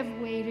 that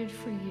have waited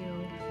for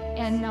you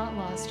and not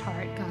lost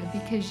heart, God,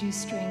 because you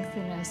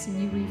strengthen us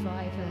and you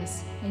revive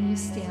us and you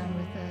stand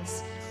with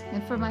us.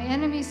 And for my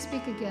enemies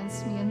speak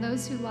against me, and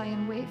those who lie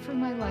in wait for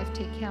my life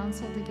take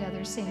counsel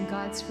together, saying,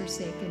 God's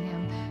forsaken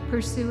him.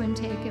 Pursue and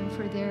take him,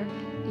 for there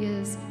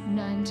is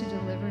none to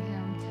deliver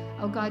him.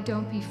 Oh God,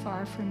 don't be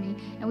far from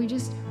me. And we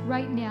just,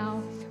 right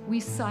now, we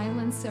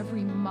silence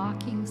every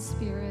mocking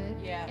spirit,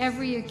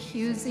 every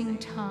accusing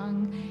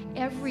tongue,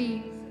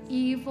 every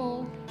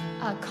evil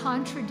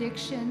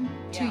contradiction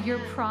to your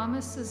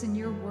promises and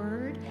your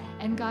word.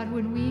 And God,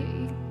 when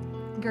we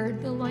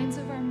gird the loins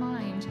of our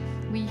mind,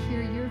 we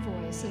hear your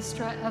voice,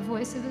 a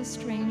voice of a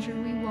stranger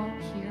we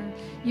won't hear.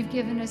 You've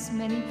given us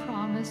many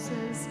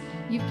promises.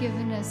 You've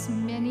given us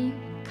many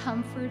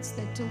comforts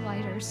that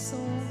delight our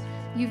soul.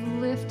 You've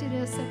lifted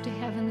us up to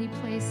heavenly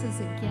places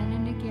again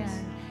and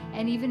again.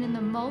 And even in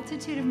the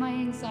multitude of my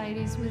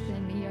anxieties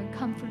within me, your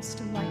comforts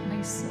delight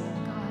my soul,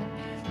 God.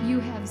 You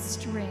have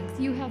strength.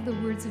 You have the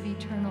words of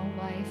eternal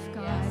life,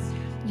 God. Yes.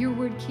 Your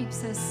word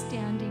keeps us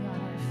standing on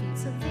our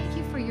feet. So thank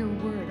you for your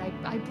word.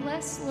 I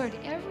bless, Lord,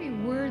 every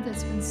word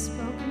that's been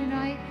spoken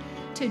tonight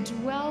to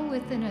dwell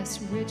within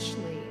us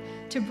richly,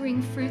 to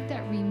bring fruit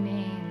that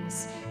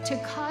remains, to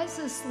cause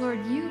us,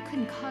 Lord, you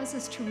can cause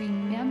us to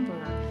remember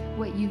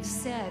what you've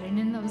said. And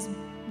in those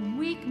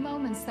weak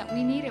moments that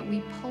we need it,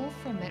 we pull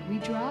from it, we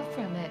draw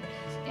from it,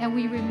 and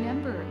we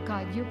remember,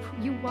 God,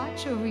 you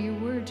watch over your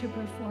word to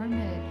perform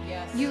it.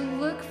 Yes. You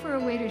look for a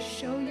way to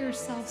show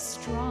yourself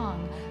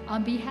strong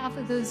on behalf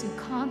of those who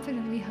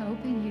confidently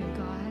hope in you,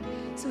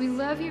 God. So we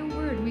love your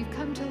word. We've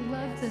come to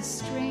love the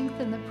strength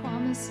and the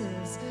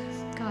promises.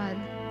 God,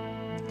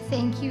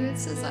 thank you. It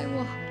says, I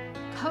will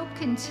hope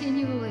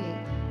continually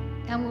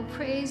and will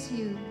praise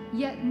you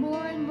yet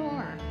more and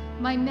more.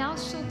 My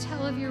mouth shall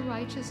tell of your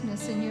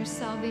righteousness and your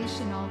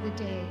salvation all the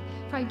day,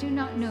 for I do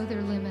not know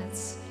their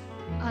limits.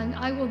 And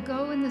I will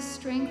go in the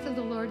strength of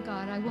the Lord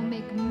God. I will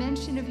make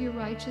mention of your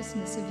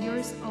righteousness, of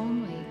yours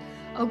only.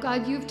 Oh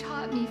God, you've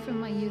taught me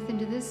from my youth, and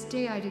to this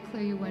day I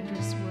declare your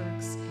wondrous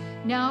works.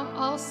 Now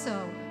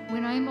also,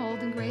 when I am old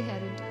and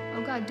gray-headed,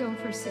 oh God, don't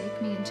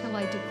forsake me until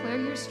I declare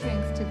your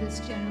strength to this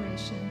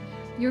generation,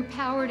 your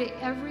power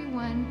to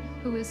everyone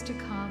who is to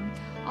come.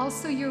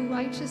 Also your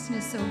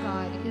righteousness, O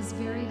God, is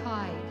very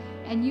high.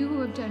 And you who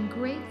have done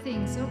great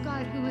things, O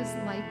God, who is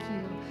like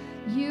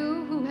you?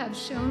 You who have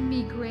shown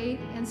me great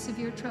and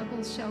severe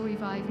troubles shall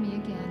revive me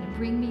again and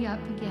bring me up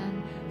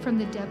again from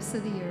the depths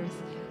of the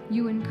earth.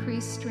 You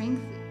increase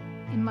strength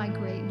in my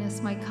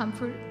greatness, my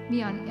comfort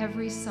me on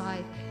every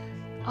side.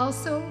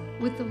 Also,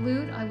 with the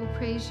lute I will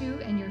praise you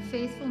and your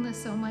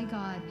faithfulness, O my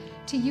God.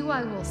 To you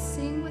I will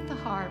sing with the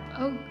harp,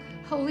 O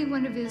Holy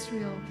One of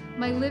Israel.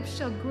 My lips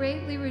shall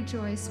greatly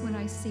rejoice when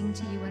I sing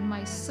to you, and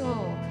my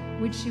soul,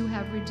 which you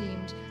have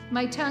redeemed.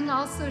 My tongue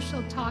also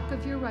shall talk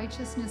of your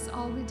righteousness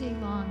all the day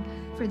long,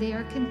 for they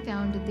are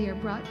confounded, they are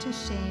brought to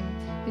shame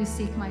who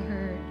seek my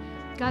hurt.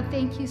 God,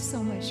 thank you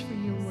so much for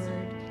your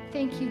word.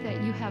 Thank you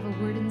that you have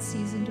a word in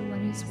season to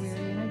one who's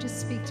weary. And I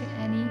just speak to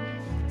any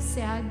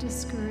sad,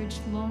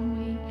 discouraged,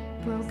 lonely,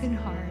 broken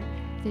heart,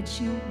 that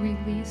you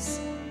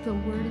release the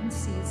word in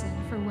season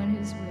for one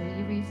who's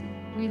weary. You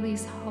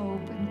release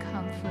hope and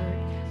comfort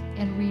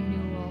and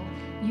renewal.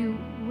 You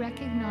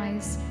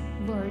recognize,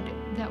 Lord,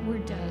 that we're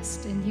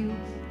dust, and you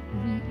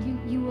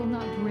You will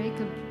not break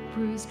a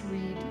bruised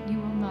reed. You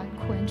will not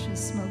quench a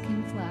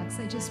smoking flax.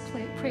 I just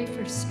pray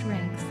for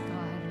strength,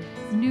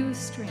 God, new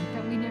strength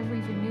that we never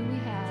even knew we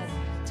had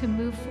to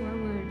move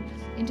forward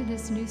into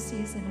this new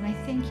season. And I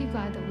thank you,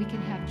 God, that we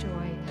can have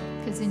joy,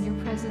 because in your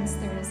presence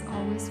there is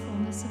always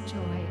fullness of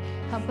joy.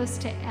 Help us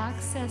to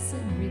access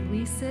it and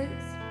release it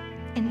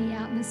in the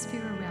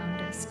atmosphere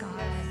around us,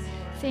 God.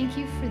 Thank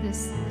you for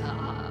this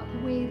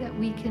way that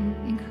we can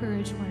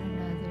encourage one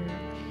another.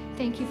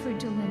 Thank you for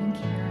Dylan and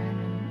Karen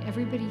and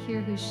everybody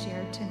here who's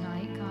shared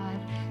tonight, God,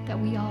 that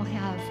we all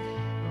have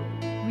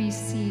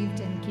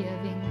received and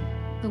giving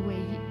the way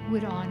you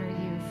would honor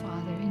you,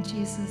 Father. In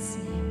Jesus'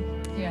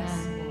 name,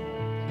 Yes. amen.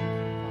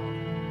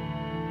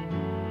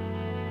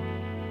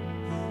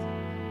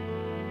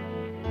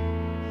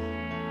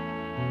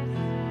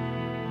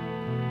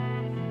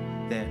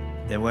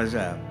 There was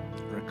a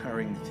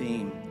recurring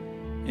theme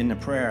in the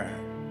prayer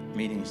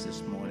meetings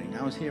this morning.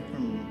 I was here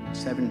from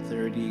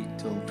 7:30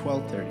 till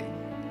 12:30,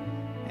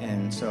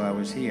 and so I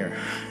was here.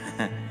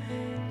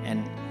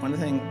 And one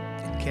thing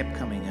that kept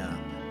coming up,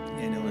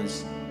 and it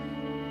was,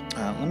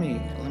 let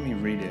me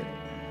read it.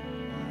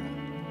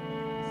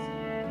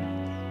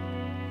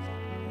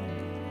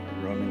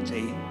 Romans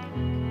 8.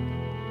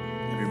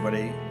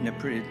 Everybody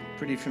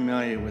pretty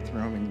familiar with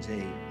Romans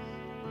 8,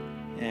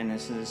 and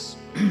this is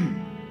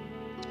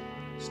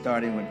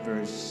starting with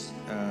verse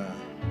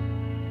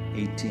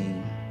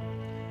 18.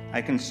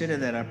 I consider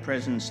that our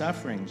present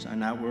sufferings are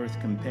not worth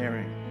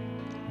comparing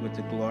with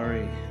the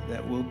glory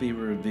that will be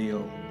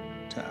revealed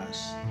to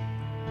us.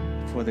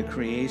 For the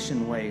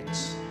creation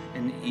waits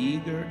in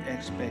eager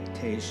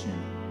expectation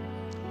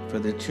for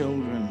the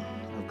children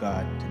of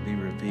God to be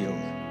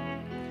revealed.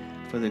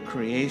 For the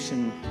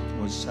creation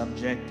was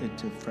subjected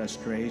to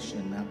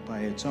frustration, not by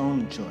its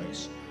own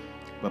choice,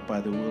 but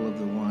by the will of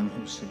the one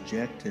who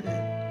subjected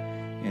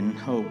it, in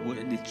hope,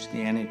 it's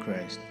the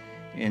Antichrist,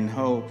 in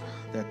hope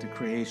that the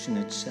creation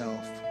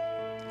itself,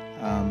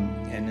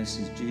 and this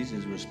is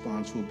Jesus'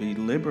 response, will be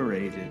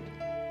liberated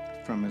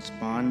from its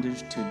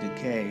bondage to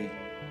decay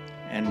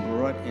and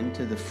brought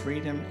into the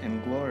freedom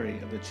and glory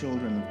of the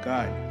children of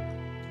God.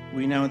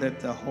 We know that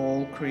the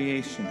whole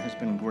creation has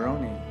been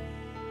groaning,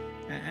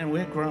 and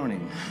we're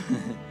groaning,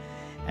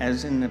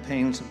 as in the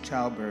pains of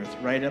childbirth,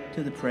 right up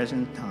to the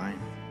present time.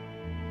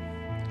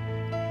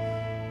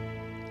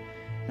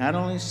 Not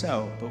only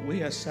so, but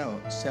we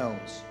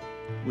ourselves,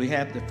 we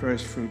have the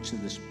first fruits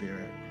of the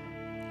Spirit.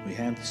 We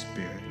have the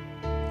Spirit,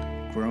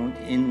 grown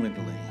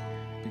inwardly.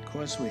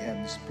 Because we have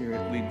the Spirit,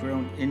 we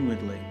groan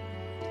inwardly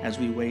as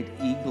we wait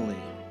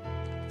eagerly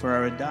for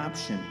our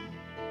adoption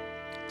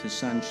to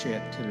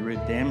sonship, to the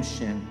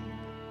redemption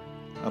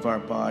of our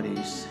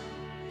bodies.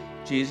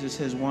 Jesus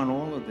has won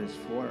all of this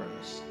for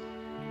us,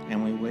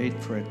 and we wait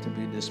for it to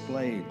be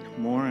displayed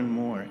more and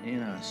more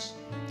in us.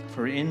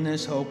 For in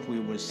this hope we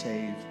were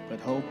saved, but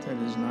hope that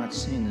is not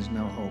seen is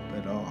no hope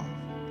at all.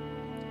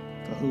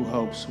 For who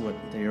hopes what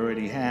they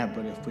already have?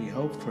 But if we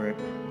hope for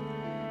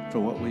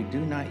what we do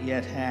not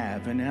yet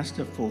have, and that's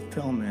the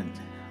fulfillment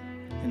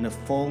and the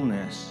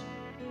fullness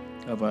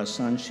of our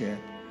sonship,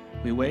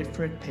 we wait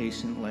for it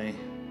patiently.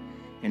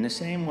 In the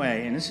same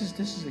way, and this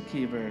is the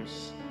key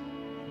verse,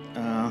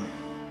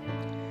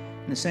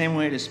 in the same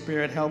way the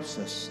Spirit helps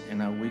us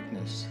in our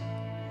weakness.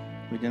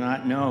 We do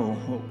not know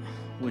what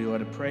we ought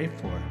to pray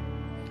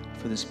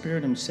for the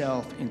Spirit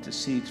himself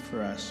intercedes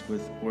for us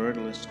with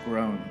wordless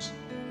groans.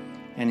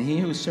 And he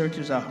who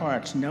searches our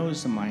hearts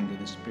knows the mind of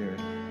the Spirit,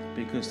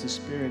 because the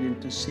Spirit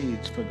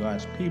intercedes for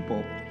God's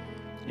people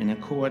in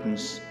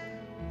accordance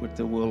with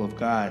the will of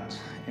God.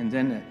 And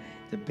then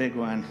the big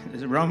one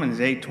is Romans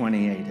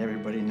 8:28.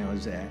 Everybody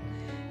knows that.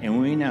 And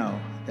we know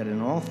that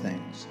in all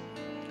things,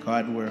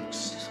 God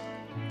works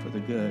for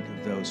the good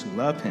of those who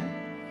love him,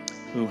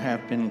 who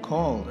have been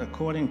called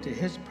according to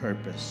his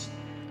purpose.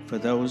 For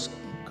those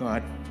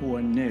God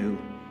foreknew,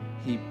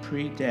 he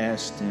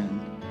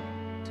predestined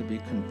to be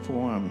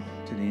conformed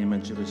to the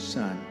image of his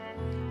Son,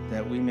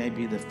 that we may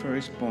be the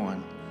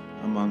firstborn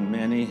among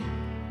many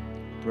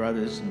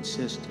brothers and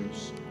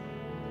sisters.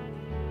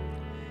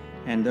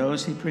 And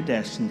those he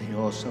predestined, he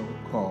also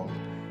called.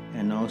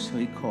 And those who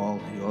he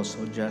called, he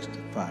also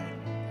justified.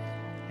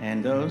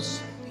 And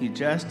those he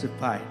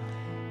justified,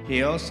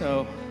 he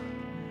also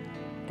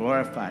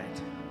glorified.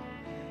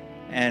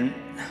 And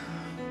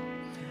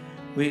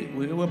we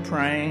were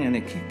praying, and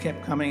it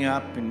kept coming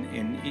up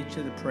in each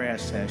of the prayer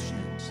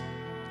sessions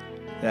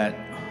that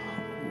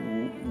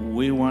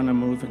we want to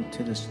move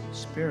into the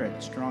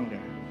Spirit stronger,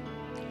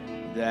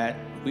 that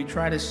we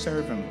try to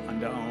serve him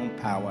under our own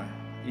power,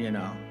 you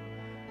know.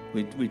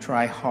 We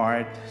try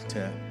hard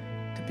to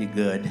be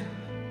good.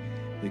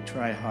 We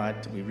try hard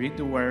we read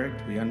the Word,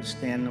 we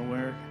understand the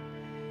Word,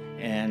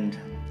 and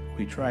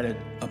we try to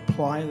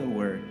apply the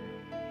Word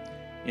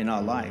in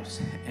our lives.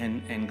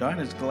 And God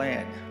is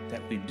glad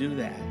that we do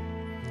that.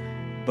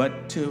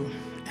 But to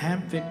have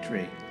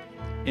victory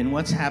in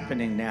what's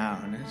happening now,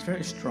 and it's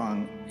very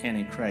strong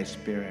Antichrist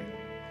spirit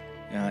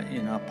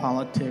in our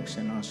politics,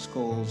 in our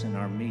schools, in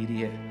our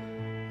media,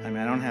 I mean,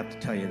 I don't have to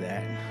tell you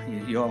that.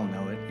 You all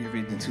know it. You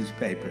read the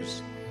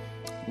newspapers.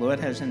 The Lord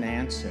has an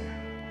answer.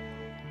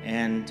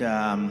 And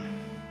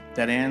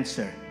that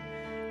answer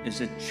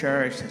is a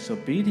church that's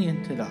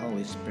obedient to the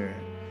Holy Spirit,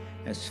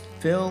 that's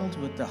filled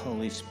with the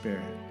Holy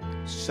Spirit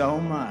so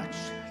much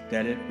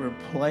that it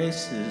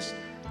replaces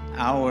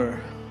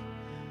our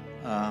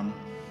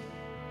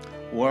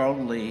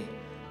worldly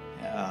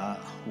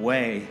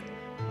way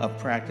of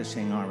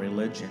practicing our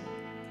religion.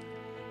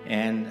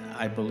 And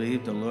I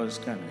believe the Lord is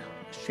coming.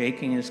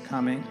 Shaking is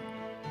coming.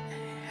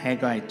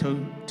 Haggai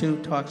 2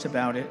 talks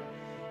about it.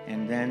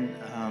 And then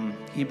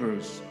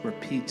Hebrews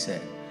repeats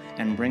it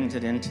and brings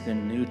it into the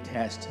New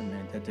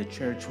Testament, that the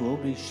church will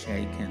be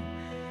shaken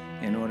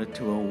in order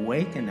to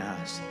awaken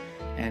us.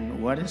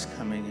 And what is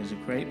coming is a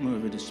great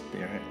move of the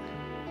Spirit,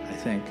 I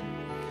think.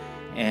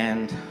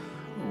 And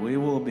we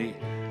will be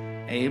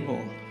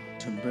able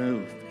to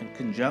move in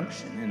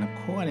conjunction and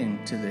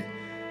according to the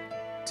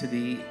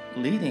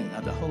leading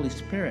of the Holy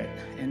Spirit.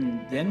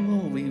 And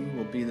then we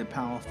will be the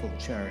powerful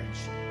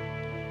church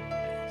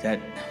that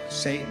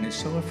Satan is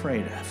so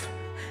afraid of.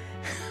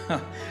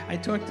 I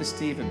talked to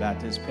Steve about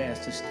this,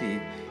 Pastor Steve.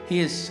 He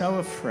is so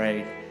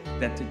afraid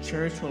that the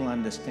church will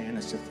understand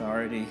its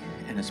authority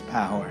and its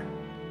power.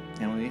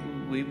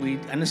 And we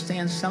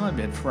understand some of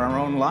it for our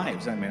own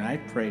lives. I mean,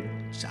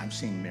 I've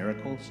seen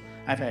miracles.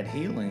 I've had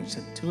healings,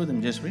 2 of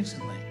them just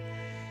recently.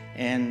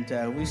 And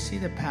we see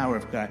the power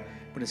of God,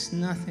 but it's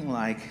nothing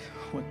like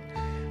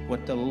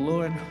what the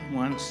Lord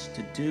wants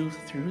to do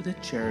through the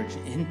church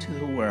into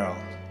the world.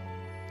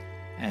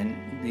 And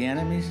the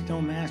enemy's no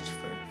match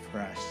for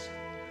us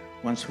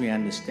once we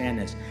understand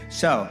this.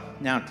 So,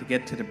 now to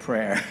get to the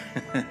prayer.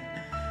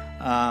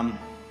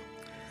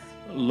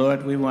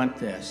 Lord, we want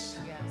this.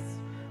 Yes.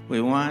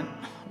 We want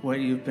what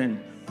you've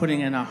been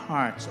putting in our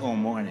hearts all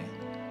morning.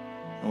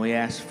 And we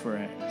ask for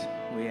it.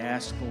 We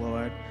ask,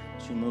 Lord,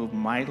 that you move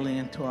mightily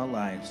into our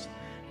lives,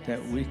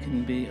 that we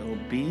can be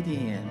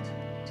obedient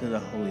to the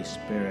Holy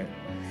Spirit,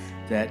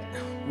 that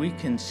we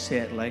can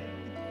sit, like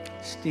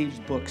Steve's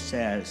book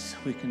says,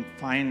 we can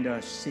find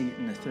our seat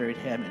in the third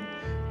heaven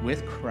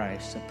with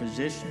Christ, a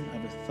position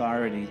of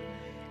authority,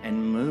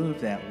 and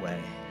move that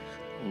way,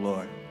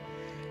 Lord.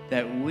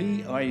 That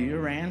we are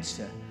your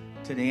answer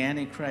to the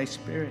Antichrist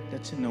spirit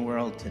that's in the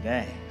world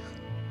today.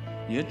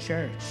 Your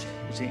church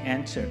is the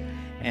answer.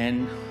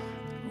 And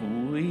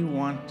we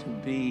want to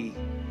be,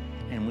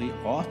 and we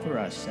offer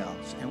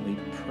ourselves, and we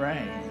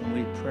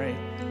pray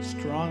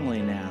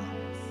strongly now,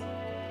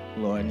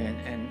 Lord.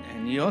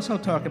 And you also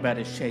talk about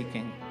a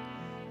shaking,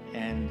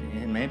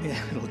 and maybe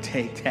it'll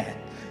take that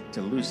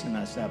to loosen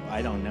us up.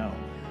 I don't know.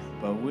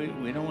 But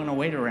we don't want to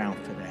wait around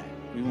for that.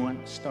 We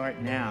want to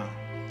start now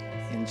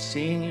in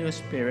seeing your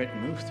Spirit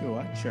move through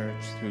our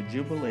church, through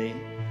Jubilee,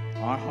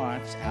 our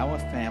hearts, our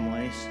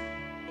families,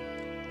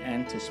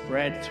 and to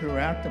spread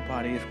throughout the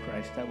body of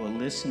Christ that will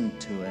listen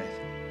to it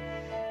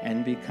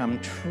and become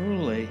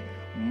truly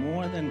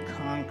more than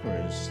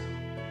conquerors,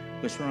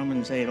 which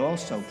Romans 8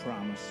 also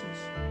promises,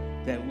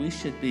 that we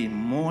should be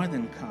more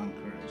than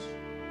conquerors.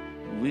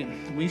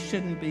 We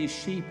shouldn't be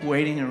sheep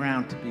waiting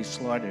around to be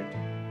slaughtered.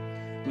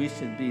 We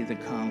should be the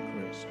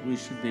conquerors. We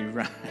should be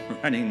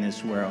running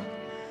this world.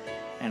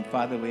 And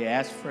Father, we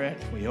ask for it,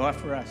 we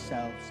offer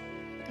ourselves,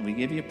 and we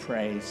give you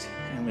praise,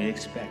 and we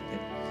expect it.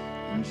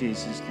 In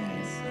Jesus'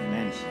 name,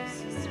 amen.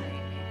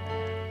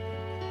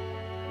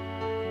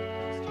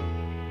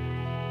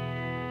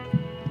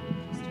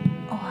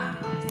 Oh, wow.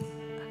 Okay.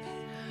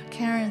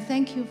 Karen,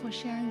 thank you for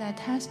sharing that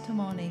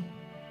testimony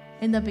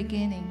in the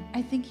beginning.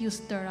 I think you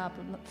stirred up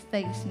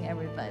faith in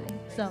everybody.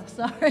 So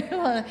sorry,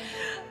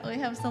 we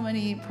have so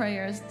many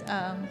prayers,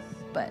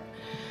 but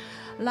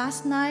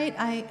last night,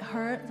 I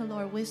heard the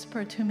Lord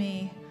whisper to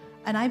me,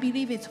 and I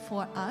believe it's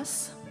for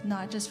us,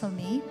 not just for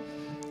me.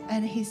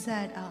 And he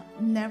said,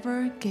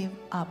 never give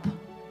up.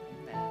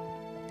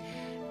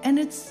 And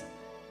it's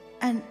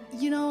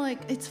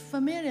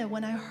familiar.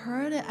 When I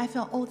heard it, I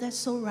felt, oh, that's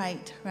so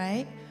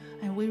right?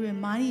 And we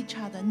remind each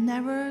other,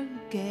 never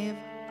give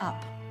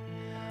up.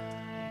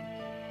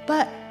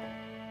 But,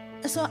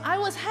 so I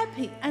was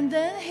happy. And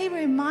then he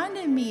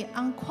reminded me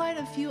on quite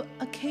a few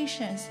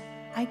occasions,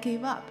 I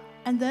gave up.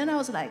 And then I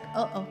was like,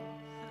 uh-oh.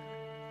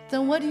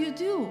 Then what do you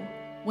do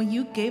when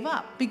you gave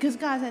up? Because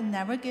God said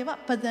never give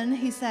up. But then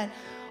he said,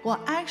 well,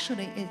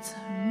 actually, it's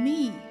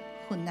me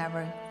who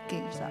never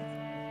gives up.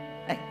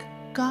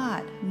 Like,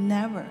 God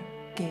never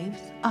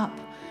gives up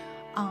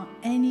on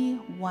any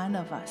one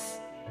of us.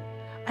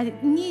 I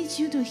need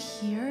you to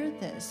hear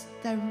this.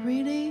 That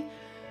really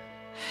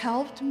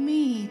helped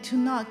me to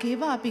not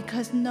give up,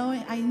 because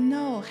I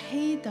know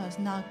he does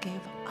not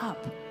give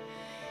up.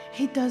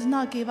 He does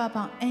not give up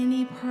on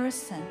any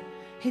person.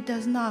 He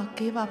does not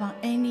give up on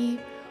any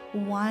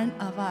one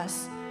of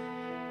us.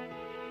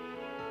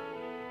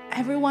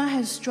 Everyone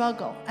has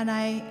struggled, and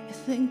I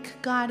think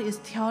God is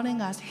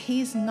telling us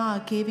he's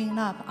not giving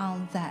up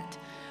on that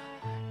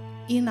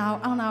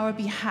on our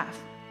behalf.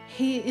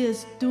 He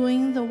is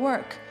doing the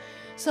work.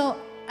 So,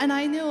 and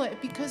I knew it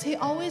because he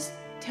always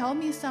tell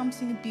me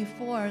something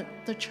before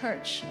the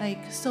church, like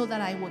so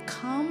that I would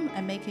come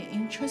and make it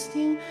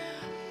interesting.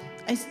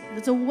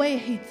 That's the way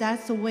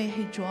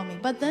he drew me.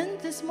 But then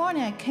this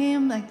morning I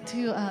came like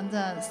to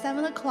the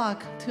 7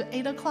 o'clock to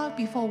 8 o'clock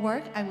before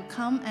work. I would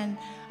come and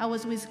I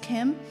was with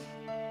Kim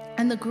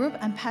and the group,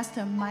 and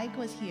Pastor Mike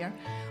was here.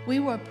 We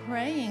were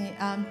praying.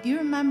 Do you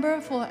remember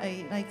for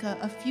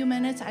a few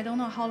minutes? I don't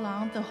know how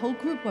long. The whole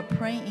group were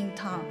praying in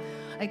tongue,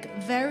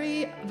 like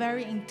very,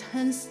 very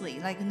intensely.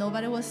 Like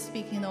nobody was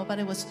speaking,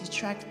 nobody was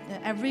distracted.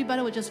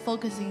 Everybody was just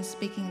focusing,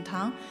 speaking in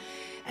tongue.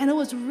 And it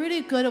was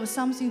really good. It was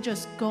something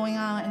just going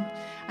on.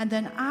 And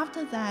then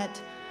after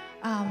that,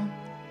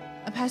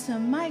 Pastor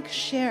Mike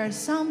shared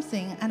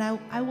something. And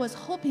I was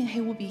hoping he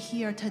would be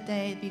here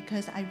today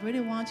because I really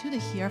want you to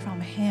hear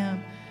from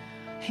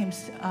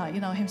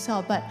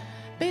himself. But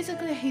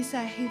basically, he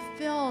said he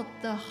felt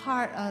the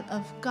heart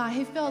of God.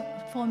 He felt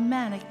for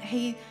man. Like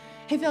he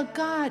felt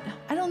God.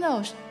 I don't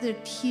know. The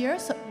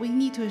tears. We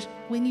need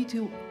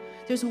to.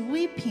 There's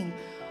weeping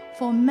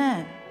for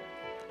men.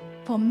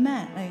 For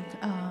men, like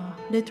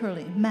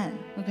literally men,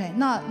 okay,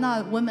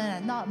 not women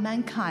and not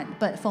mankind,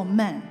 but for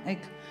men,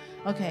 like,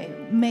 okay,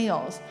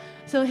 males.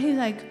 So he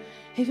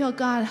felt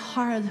God's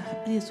heart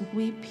is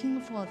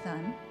weeping for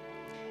them,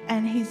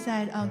 and he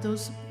said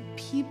those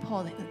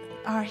people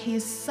are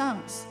his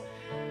sons.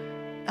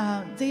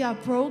 They are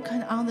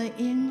broken on the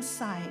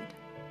inside.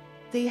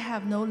 They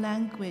have no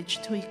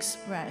language to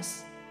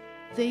express.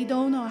 They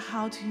don't know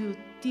how to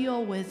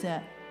deal with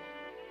it,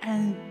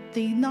 and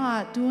they're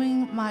not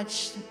doing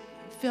much.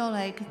 Feel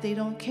like they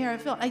don't care.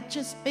 Feel like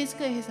just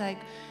basically he's like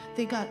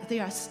they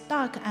are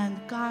stuck, and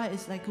God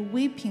is like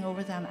weeping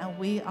over them, and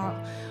we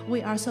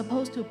are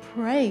supposed to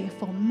pray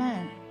for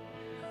men,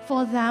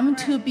 for them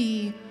to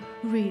be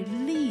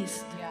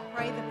released. Yeah,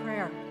 pray the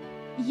prayer.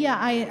 Yeah,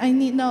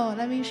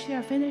 let me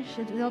finish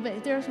it a little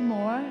bit. There's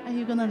more, and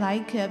you're gonna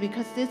like it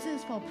because this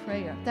is for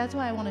prayer. That's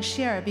why I want to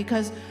share it,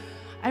 because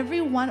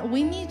everyone,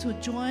 we need to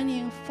join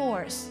in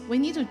force. We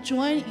need to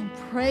join in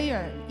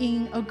prayer,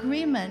 in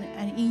agreement,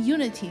 and in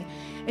unity.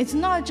 It's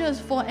not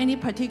just for any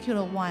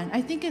particular one.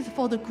 I think it's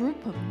for the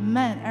group of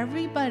men,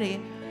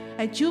 everybody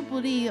at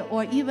Jubilee,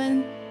 or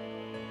even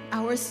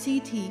our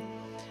city,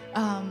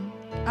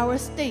 our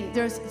state.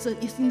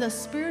 It's in the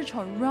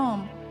spiritual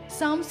realm.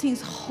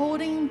 Something's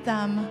holding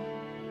them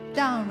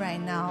down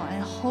right now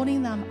and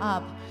holding them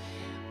up.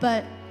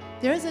 But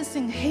there's this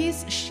thing,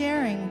 he's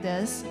sharing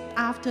this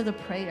after the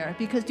prayer,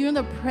 because during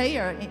the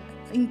prayer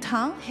in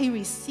tongue, he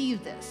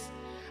received this.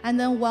 And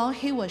then while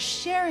he was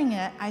sharing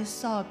it, I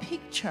saw a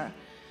picture,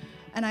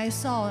 and I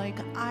saw like,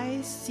 I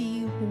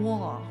see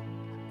wall.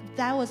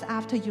 That was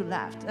after you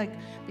left, like,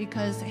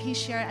 because he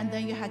shared and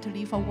then you had to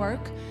leave for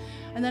work.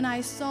 And then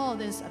I saw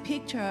this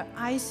picture,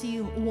 I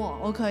see wall,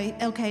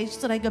 okay,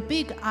 so like a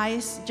big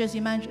ice, just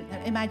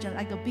imagine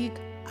like a big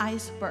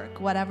iceberg,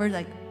 whatever,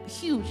 like,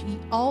 huge.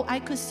 All I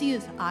could see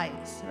is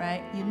ice,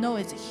 right? You know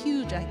it's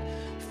huge, like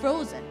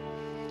frozen.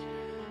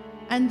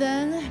 And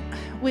then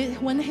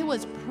when he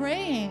was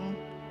praying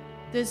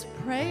this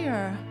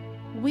prayer,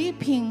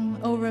 weeping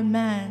over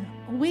men,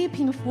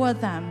 weeping for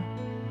them,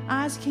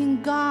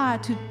 asking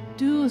God to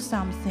do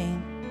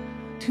something,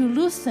 to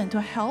loosen,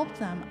 to help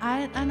them.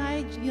 I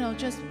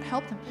just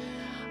help them.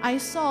 I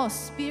saw a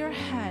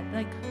spearhead,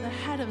 like the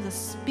head of the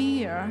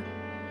spear,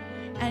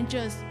 and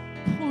just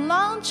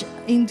plunge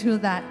into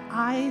that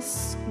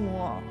ice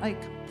wall, like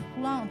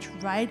plunge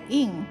right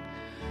in.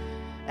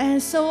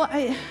 And so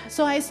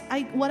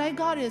what I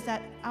got is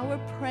that our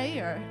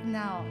prayer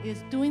now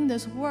is doing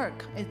this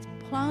work. It's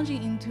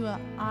plunging into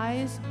an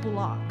ice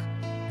block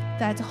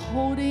that's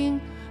holding,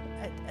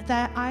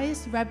 that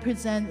ice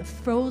represents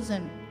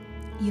frozen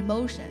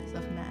emotions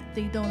of men.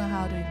 They don't know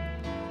how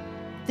to,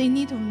 they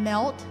need to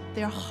melt.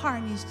 Their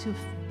heart needs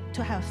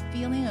to have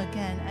feeling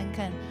again, and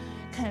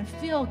can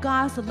feel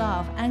God's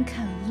love and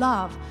can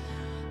love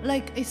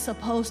like it's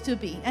supposed to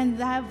be. And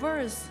that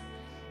verse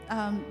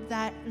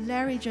that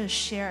Larry just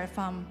shared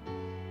from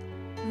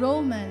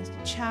Romans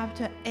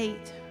chapter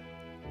 8,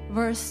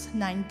 verse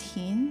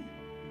 19.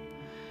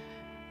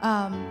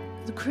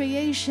 The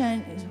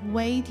creation is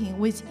waiting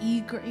with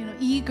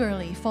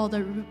eagerly for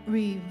the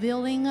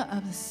revealing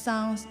of the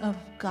sons of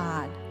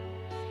God.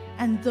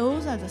 And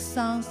those are the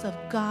sons of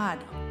God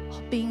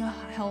being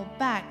held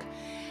back.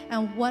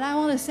 And what I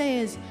want to say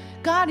is,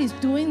 God is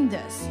doing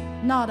this,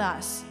 not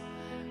us.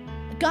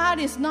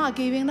 God is not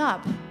giving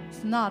up,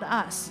 it's not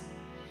us.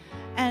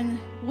 And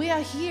we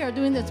are here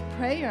doing this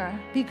prayer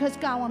because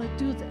God wants to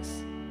do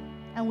this.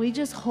 And we're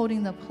just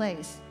holding the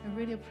place. I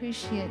really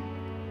appreciate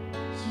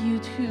you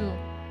too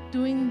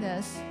doing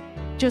this,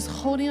 just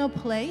holding a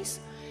place.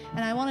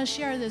 And I want to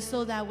share this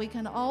so that we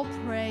can all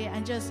pray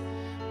and just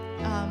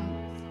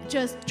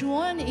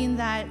join in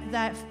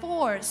that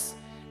force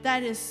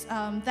that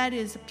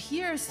is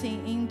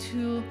piercing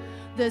into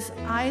this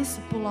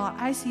icy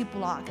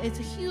block. It's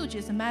huge,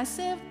 it's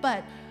massive,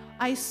 but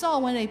I saw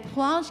when they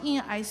plunged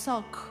in, I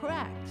saw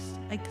cracks.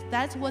 Like,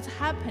 that's what's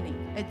happening.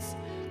 It's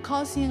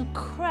causing a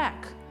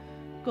crack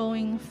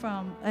going,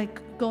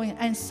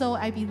 and so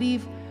I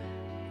believe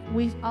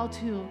we ought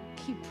to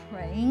keep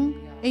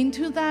praying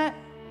into that,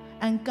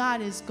 and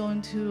God is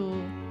going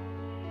to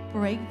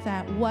break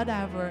that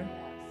whatever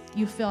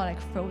you feel like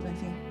frozen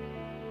thing.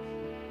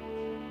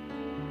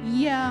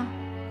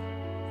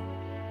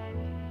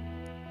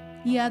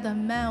 Yeah, the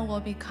man will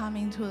be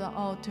coming to the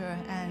altar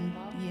and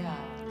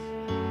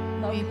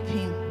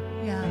weeping.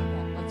 Yeah.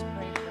 Let's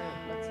pray for it.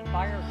 Let's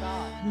fire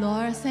God.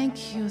 Lord,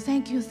 thank you,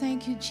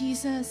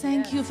 Jesus.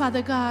 Thank you,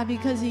 Father God,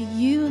 because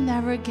you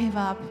never gave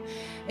up.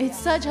 It's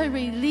such a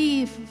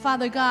relief,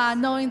 Father God,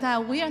 knowing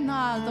that we are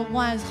not the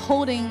ones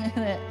holding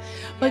it.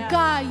 But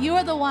God, you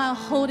are the one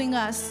holding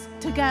us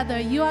together.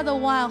 You are the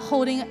one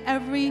holding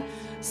every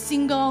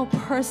single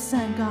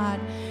person, God.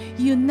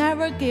 You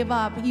never give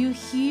up. You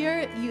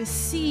hear, you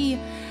see,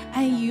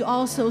 and you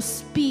also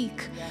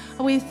speak.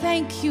 We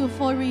thank you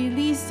for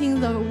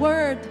releasing the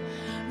word,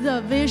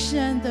 the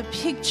vision, the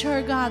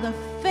picture, God, the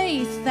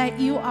faith that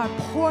you are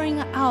pouring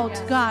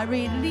out, God.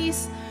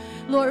 Release,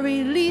 Lord,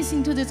 release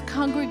into this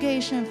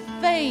congregation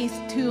faith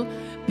to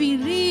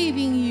believe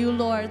in you,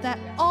 Lord, that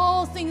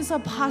all things are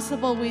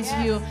possible with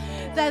you,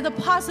 that the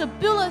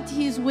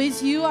possibilities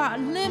with you are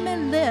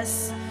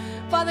limitless.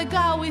 Father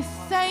God, we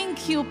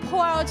thank you.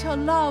 Pour out your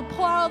love,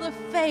 pour out the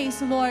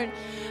faith, Lord.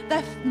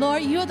 That,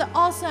 Lord, you're the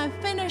author and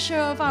finisher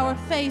of our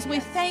faith.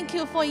 We thank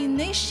you for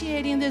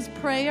initiating this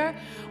prayer.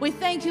 We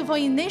thank you for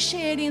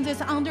initiating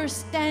this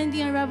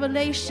understanding and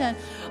revelation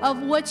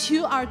of what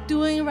you are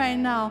doing right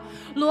now.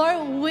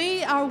 Lord,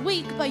 we are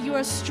weak, but you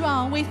are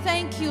strong. We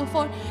thank you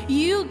for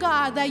you,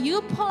 God, that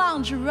you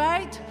plunge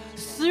right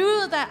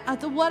through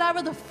that,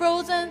 whatever the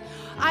frozen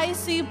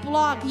icy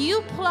block,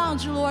 you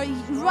plunge, Lord,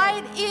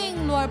 right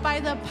in, Lord, by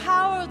the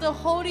power of the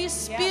Holy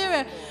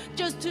Spirit,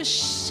 just to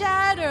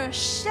shatter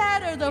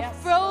the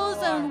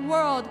frozen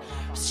world,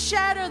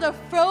 shatter the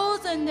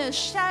frozenness,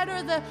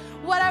 shatter the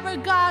whatever,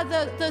 God,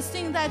 the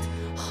thing that's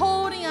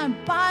holding and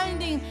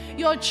binding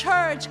your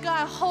church,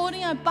 God,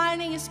 holding and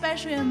binding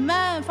especially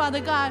men, Father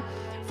God,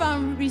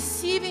 from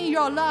receiving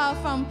your love,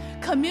 from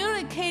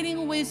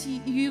communicating with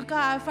you,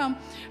 God,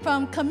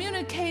 from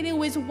communicating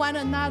with one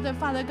another,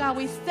 Father God.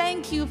 We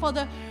thank you for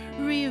the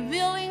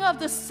revealing of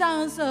the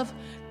sons of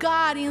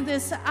God in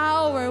this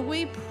hour.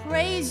 We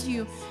praise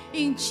you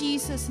in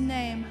Jesus'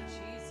 name. In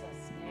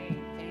Jesus'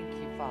 name. Thank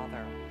you,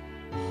 Father.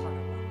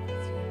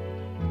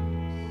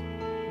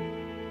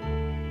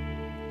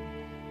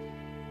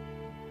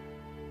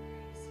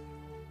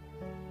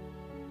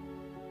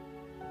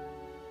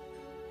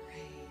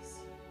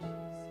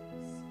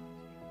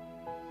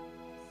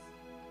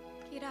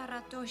 Kira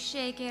rato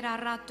she, kira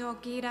rato,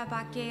 kira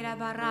bakera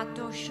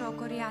barato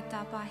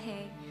shokoriata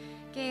pahe.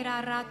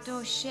 Kira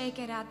rato she,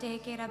 kira te,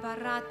 kira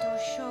barato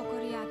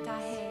shokoriata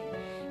he.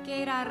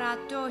 Kira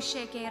rato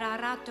she, kira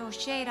rato,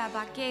 shera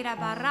bakera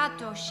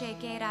barato she,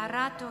 kira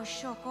rato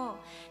shoko.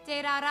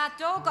 Tera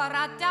rato,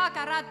 karata,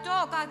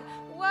 karato,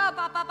 wa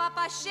papa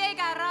papa she,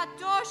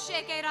 karato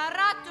she, kira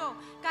rato.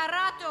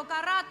 Karato,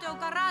 karato,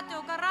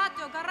 karato,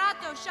 karato,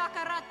 karato,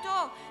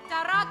 shakarato,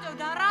 darato,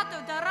 darato,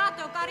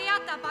 darato,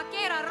 kariata,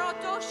 pakera,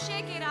 roto,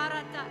 shekera,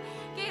 rata,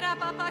 kera,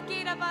 papa,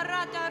 kera,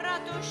 barata,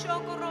 rato,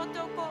 shoko,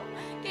 roto, ko,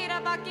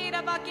 kera,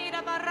 bakera,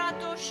 bakera,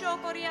 barato,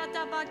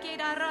 shokoriata,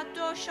 bakera,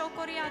 rato,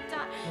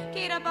 shokoriata,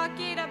 kera,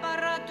 bakera,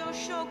 barato,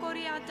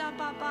 shokoriata,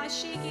 papa,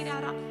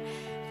 shekera.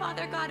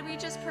 Father God, we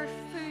just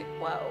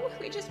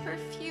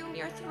perfume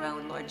your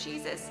throne, Lord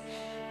Jesus.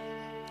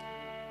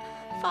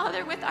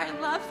 Father, with our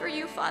love for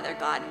you, Father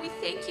God, we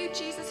thank you,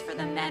 Jesus, for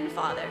the men,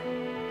 Father.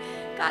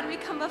 God, we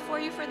come before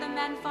you for the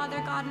men,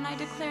 Father God, and I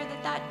declare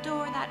that that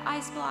door, that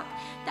ice block,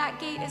 that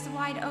gate is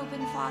wide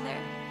open, Father.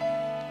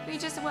 We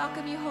just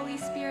welcome you, Holy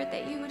Spirit,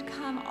 that you would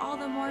come all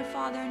the more,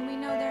 Father, and we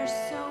know there's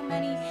so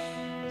many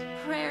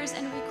prayers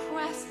and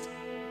requests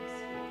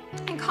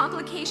and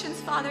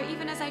complications, Father,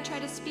 even as I try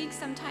to speak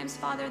sometimes,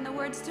 Father, and the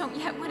words don't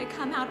yet want to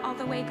come out all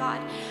the way,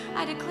 God.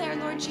 I declare,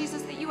 Lord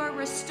Jesus, that you are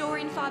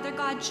restoring, Father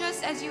God,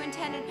 just as you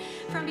intended.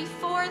 From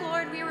before,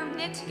 Lord, we were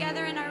knit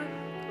together in our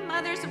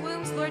mother's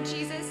wombs, Lord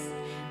Jesus.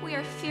 We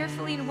are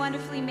fearfully and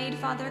wonderfully made,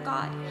 Father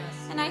God.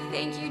 And I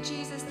thank you,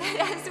 Jesus,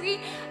 that as we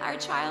are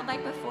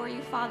childlike before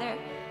you, Father,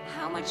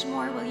 how much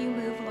more will you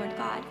move, Lord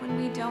God,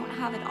 when we don't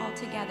have it all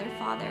together,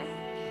 Father?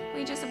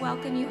 We just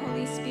welcome you,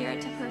 Holy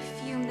Spirit, to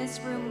perfume this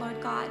room,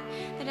 Lord God,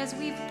 that as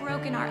we've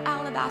broken our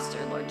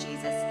alabaster, Lord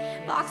Jesus,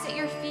 box at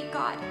your feet,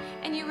 God,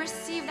 and you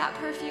receive that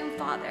perfume,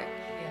 Father.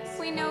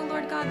 We know,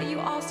 Lord God, that you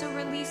also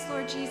release,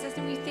 Lord Jesus,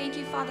 and we thank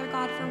you, Father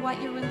God, for what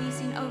you're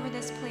releasing over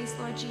this place,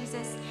 Lord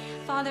Jesus.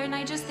 Father, and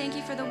I just thank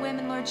you for the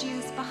women, Lord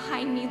Jesus,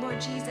 behind me, Lord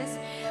Jesus.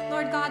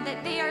 Lord God,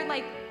 that they are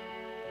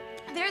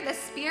they're the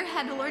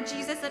spearhead, Lord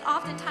Jesus, that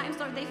oftentimes,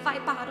 Lord, they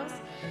fight battles.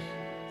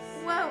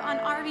 Whoa, on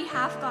our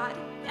behalf, God.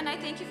 And I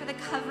thank you for the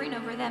covering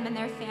over them and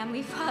their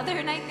family, Father.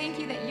 And I thank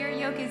you that your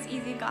yoke is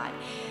easy, God.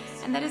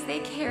 And that as they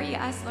carry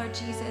us, Lord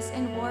Jesus,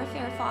 in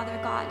warfare, Father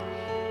God,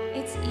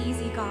 it's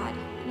easy, God.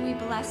 And we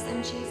bless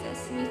them,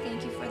 Jesus. And we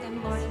thank you for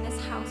them, Lord, in this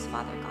house,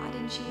 Father God.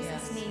 In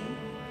Jesus' name,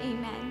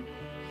 amen.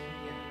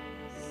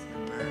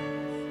 Amen.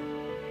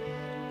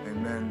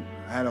 Amen.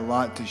 I had a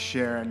lot to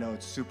share. I know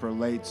it's super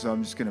late, so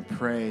I'm just going to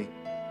pray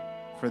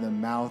for the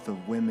mouth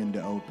of women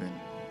to open.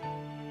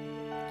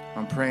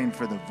 I'm praying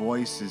for the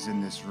voices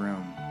in this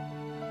room,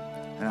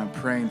 and I'm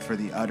praying for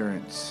the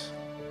utterance.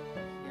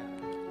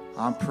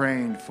 I'm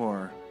praying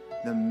for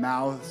the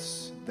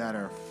mouths that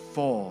are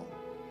full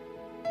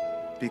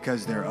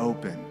because they're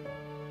open.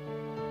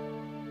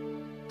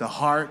 The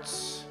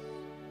hearts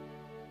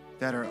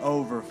that are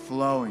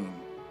overflowing,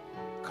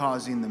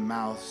 causing the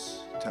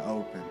mouths to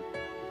open.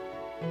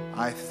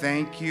 I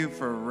thank you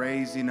for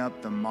raising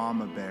up the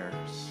mama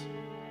bears.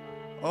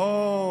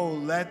 Oh,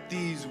 let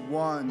these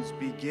ones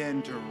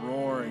begin to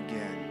roar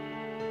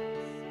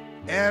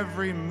again.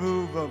 Every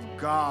move of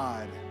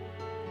God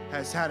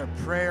has had a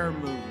prayer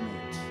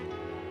movement,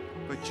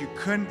 but you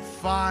couldn't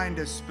find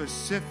a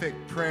specific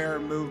prayer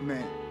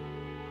movement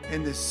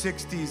in the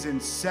 60s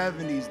and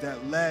 70s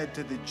that led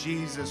to the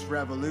Jesus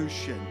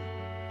Revolution.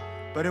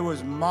 But it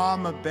was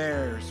mama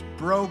bears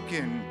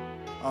broken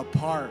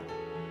apart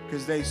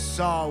because they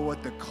saw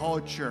what the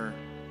culture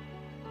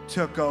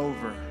took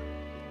over.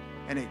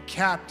 And it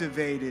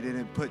captivated and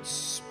it put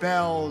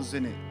spells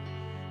and it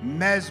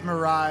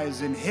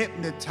mesmerized and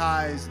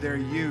hypnotized their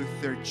youth,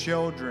 their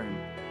children.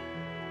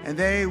 And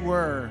they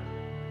were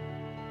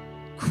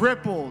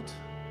crippled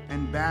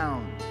and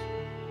bound.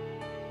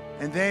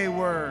 And they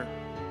were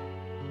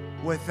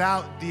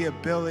without the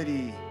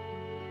ability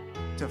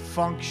to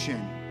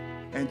function.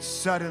 And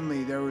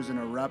suddenly there was an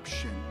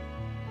eruption.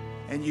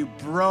 And you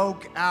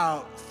broke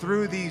out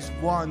through these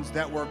ones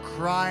that were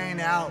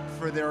crying out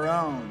for their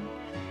own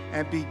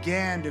and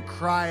began to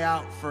cry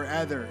out for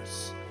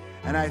others.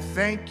 And I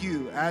thank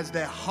you as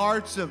the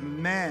hearts of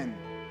men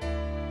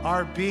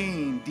are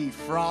being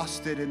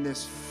defrosted in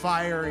this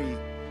fiery,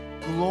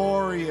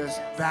 glorious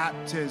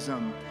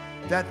baptism,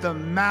 that the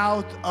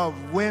mouth of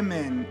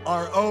women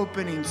are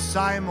opening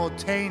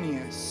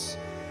simultaneous,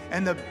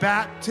 and the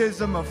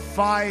baptism of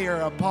fire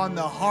upon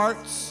the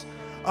hearts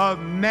of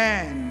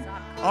men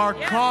are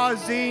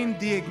causing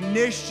the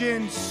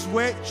ignition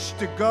switch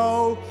to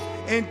go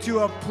into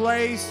a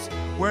place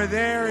where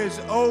there is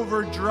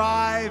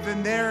overdrive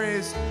and there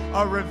is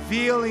a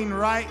revealing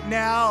right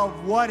now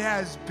of what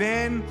has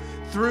been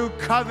through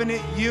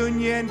covenant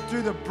union,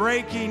 through the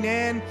breaking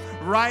in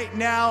right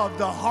now of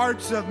the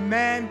hearts of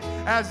men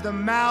as the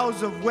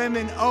mouths of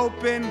women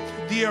open,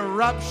 the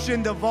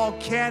eruption, the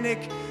volcanic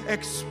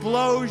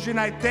explosion.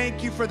 I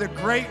thank you for the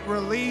great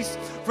release,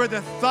 for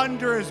the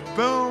thunderous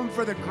boom,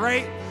 for the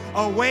great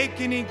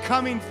awakening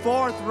coming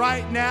forth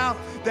right now,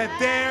 that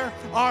there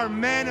are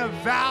men of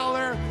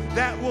valor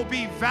that will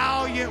be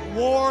valiant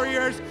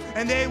warriors,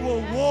 and they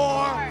will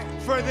war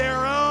for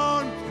their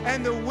own,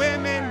 and the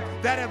women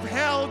that have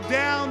held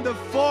down the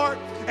fort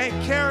and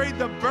carried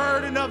the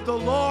burden of the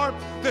Lord,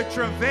 the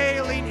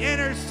travailing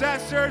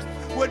intercessors,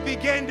 would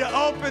begin to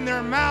open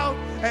their mouth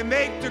and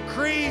make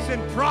decrees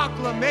and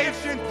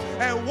proclamations,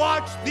 and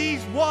watch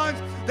these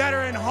ones that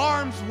are in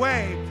harm's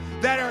way,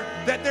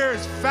 that there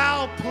is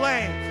foul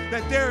play,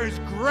 that there is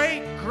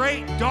great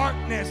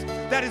darkness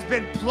that has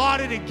been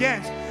plotted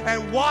against,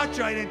 and watch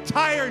an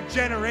entire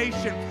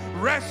generation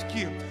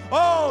rescue.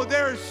 Oh,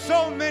 there are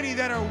so many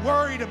that are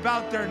worried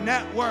about their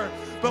net worth,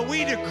 but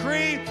we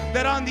decree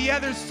that on the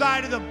other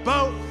side of the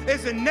boat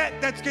is a net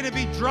that's going to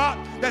be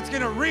dropped, that's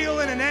going to reel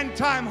in an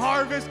end-time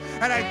harvest.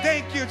 And I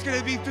thank you, it's going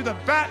to be through the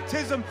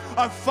baptism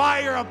of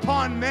fire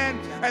upon men,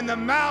 and the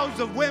mouths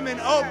of women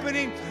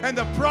opening, and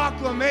the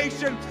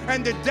proclamation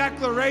and the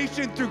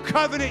declaration through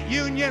covenant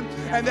union,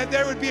 and that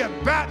there would be a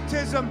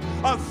baptism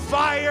of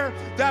fire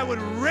that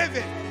would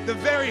rivet the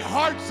very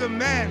hearts of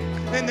men.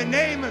 In the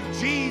name of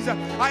Jesus,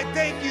 I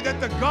thank you that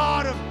the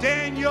God of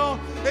Daniel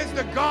is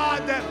the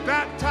God that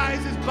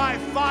baptizes by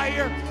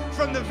fire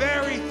from the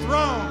very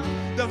throne.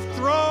 The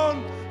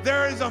throne,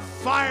 there is a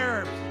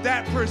fire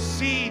that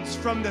proceeds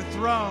from the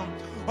throne.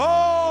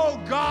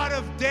 Oh, God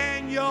of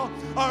Daniel,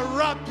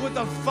 erupt with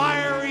a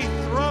fiery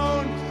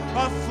throne,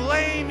 a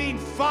flaming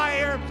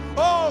fire.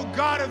 Oh,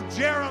 God of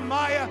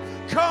Jeremiah,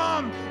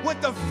 come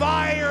with the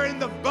fire in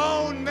the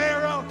bone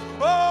marrow.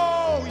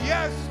 Oh,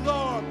 yes,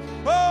 Lord.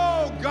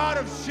 Oh, God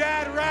of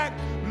Shadrach,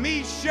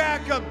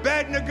 Meshach,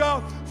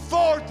 Abednego,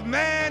 fourth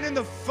man in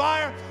the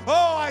fire.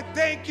 Oh, I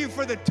thank you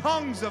for the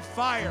tongues of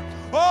fire.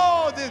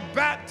 Oh, the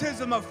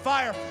baptism of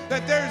fire,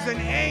 that there's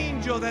an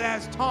angel that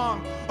has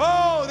tongue.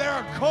 Oh, there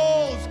are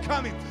coals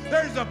coming.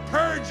 There's a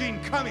purging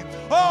coming.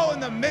 Oh, in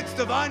the midst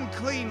of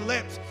unclean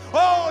lips.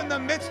 Oh, in the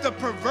midst of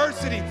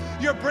perversity,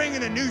 you're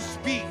bringing a new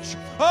speech.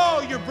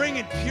 Oh, you're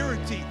bringing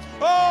purity.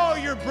 Oh,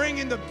 you're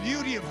bringing the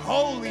beauty of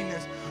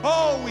holiness.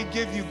 Oh, we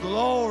give you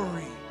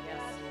glory.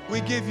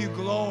 We give you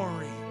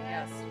glory.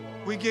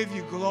 We give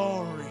you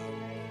glory.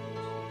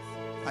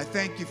 I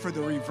thank you for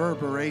the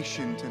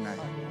reverberation tonight.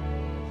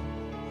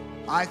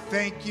 I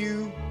thank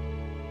you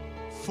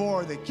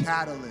for the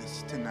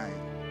catalyst tonight.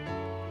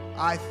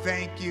 I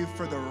thank you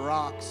for the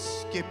rocks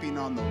skipping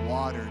on the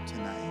water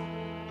tonight.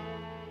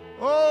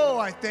 Oh,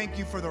 I thank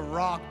you for the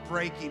rock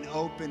breaking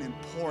open and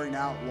pouring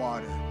out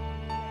water.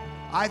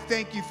 I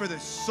thank you for the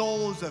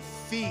soles of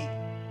feet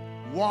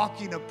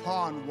walking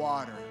upon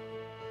water.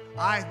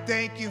 I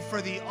thank you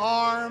for the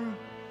arm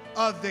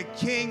of the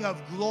King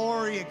of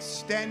Glory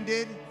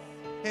extended.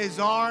 His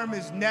arm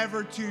is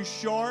never too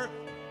short.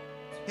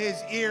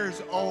 His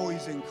ears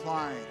always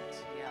inclined.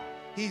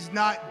 He's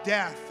not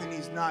deaf and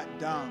he's not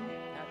dumb.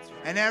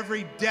 And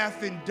every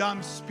deaf and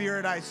dumb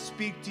spirit, I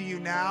speak to you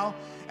now,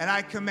 and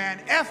I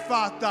command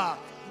Ephphatha,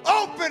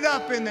 open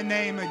up in the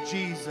name of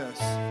Jesus.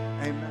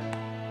 Amen.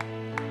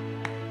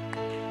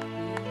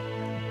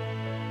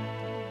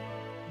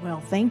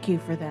 Well, thank you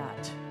for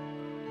that.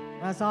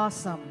 That's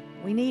awesome.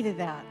 We needed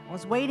that. I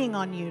was waiting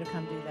on you to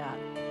come do that.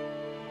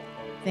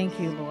 Thank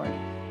you, Lord.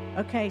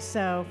 Okay,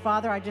 so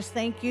Father, I just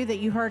thank you that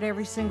you heard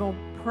every single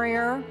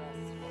prayer,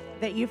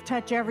 that you've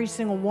touched every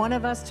single one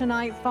of us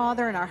tonight,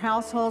 Father, in our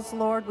households,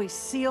 Lord. We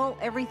seal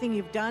everything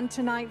you've done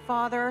tonight,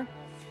 Father.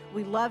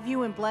 We love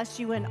you and bless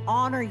you and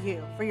honor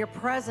you for your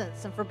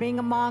presence and for being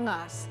among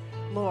us,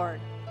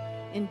 Lord.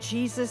 In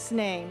Jesus'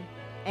 name,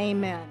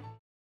 amen.